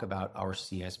and talk about our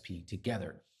CSP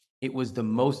together. It was the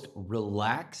most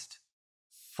relaxed,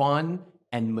 fun,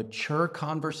 and mature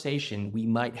conversation we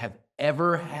might have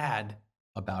ever had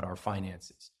about our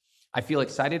finances. I feel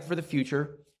excited for the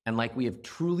future and like we have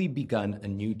truly begun a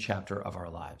new chapter of our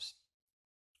lives.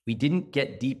 We didn't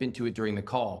get deep into it during the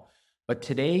call, but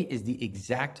today is the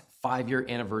exact 5-year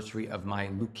anniversary of my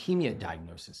leukemia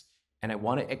diagnosis, and I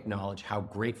want to acknowledge how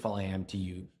grateful I am to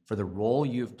you for the role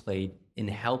you have played in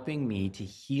helping me to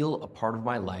heal a part of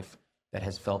my life that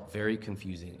has felt very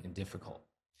confusing and difficult.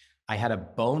 I had a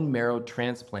bone marrow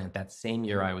transplant that same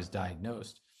year I was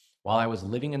diagnosed. While I was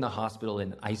living in the hospital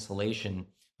in isolation,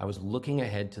 I was looking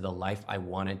ahead to the life I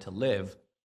wanted to live,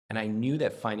 and I knew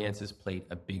that finances played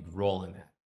a big role in that.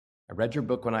 I read your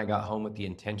book when I got home with the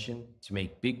intention to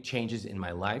make big changes in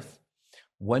my life.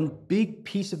 One big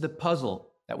piece of the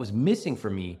puzzle that was missing for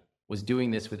me was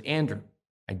doing this with Andrew.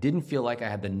 I didn't feel like I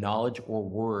had the knowledge or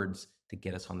words to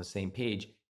get us on the same page,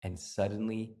 and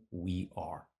suddenly we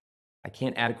are. I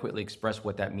can't adequately express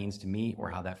what that means to me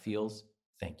or how that feels.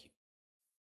 Thank you."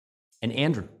 And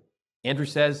Andrew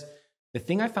says, "The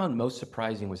thing I found most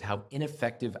surprising was how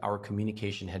ineffective our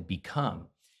communication had become,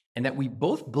 and that we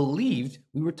both believed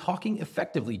we were talking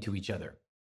effectively to each other.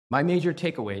 My major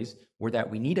takeaways were that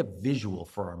we need a visual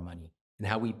for our money and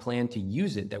how we plan to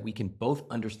use it that we can both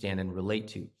understand and relate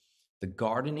to. The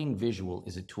gardening visual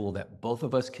is a tool that both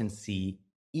of us can see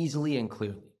easily and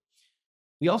clearly.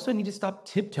 We also need to stop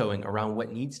tiptoeing around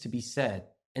what needs to be said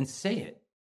and say it.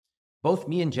 Both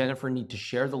me and Jennifer need to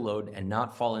share the load and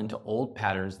not fall into old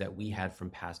patterns that we had from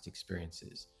past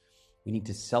experiences. We need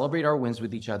to celebrate our wins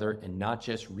with each other and not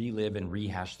just relive and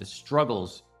rehash the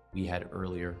struggles we had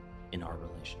earlier in our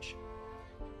relationship.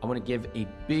 I want to give a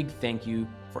big thank you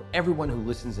for everyone who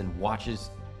listens and watches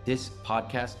this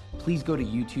podcast. Please go to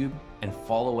YouTube and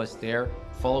follow us there.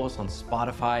 Follow us on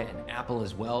Spotify and Apple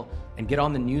as well, and get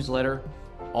on the newsletter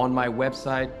on my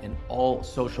website and all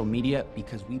social media,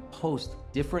 because we post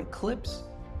different clips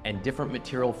and different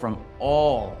material from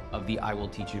all of the I Will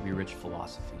Teach You to Be Rich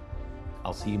philosophy.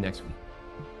 I'll see you next week.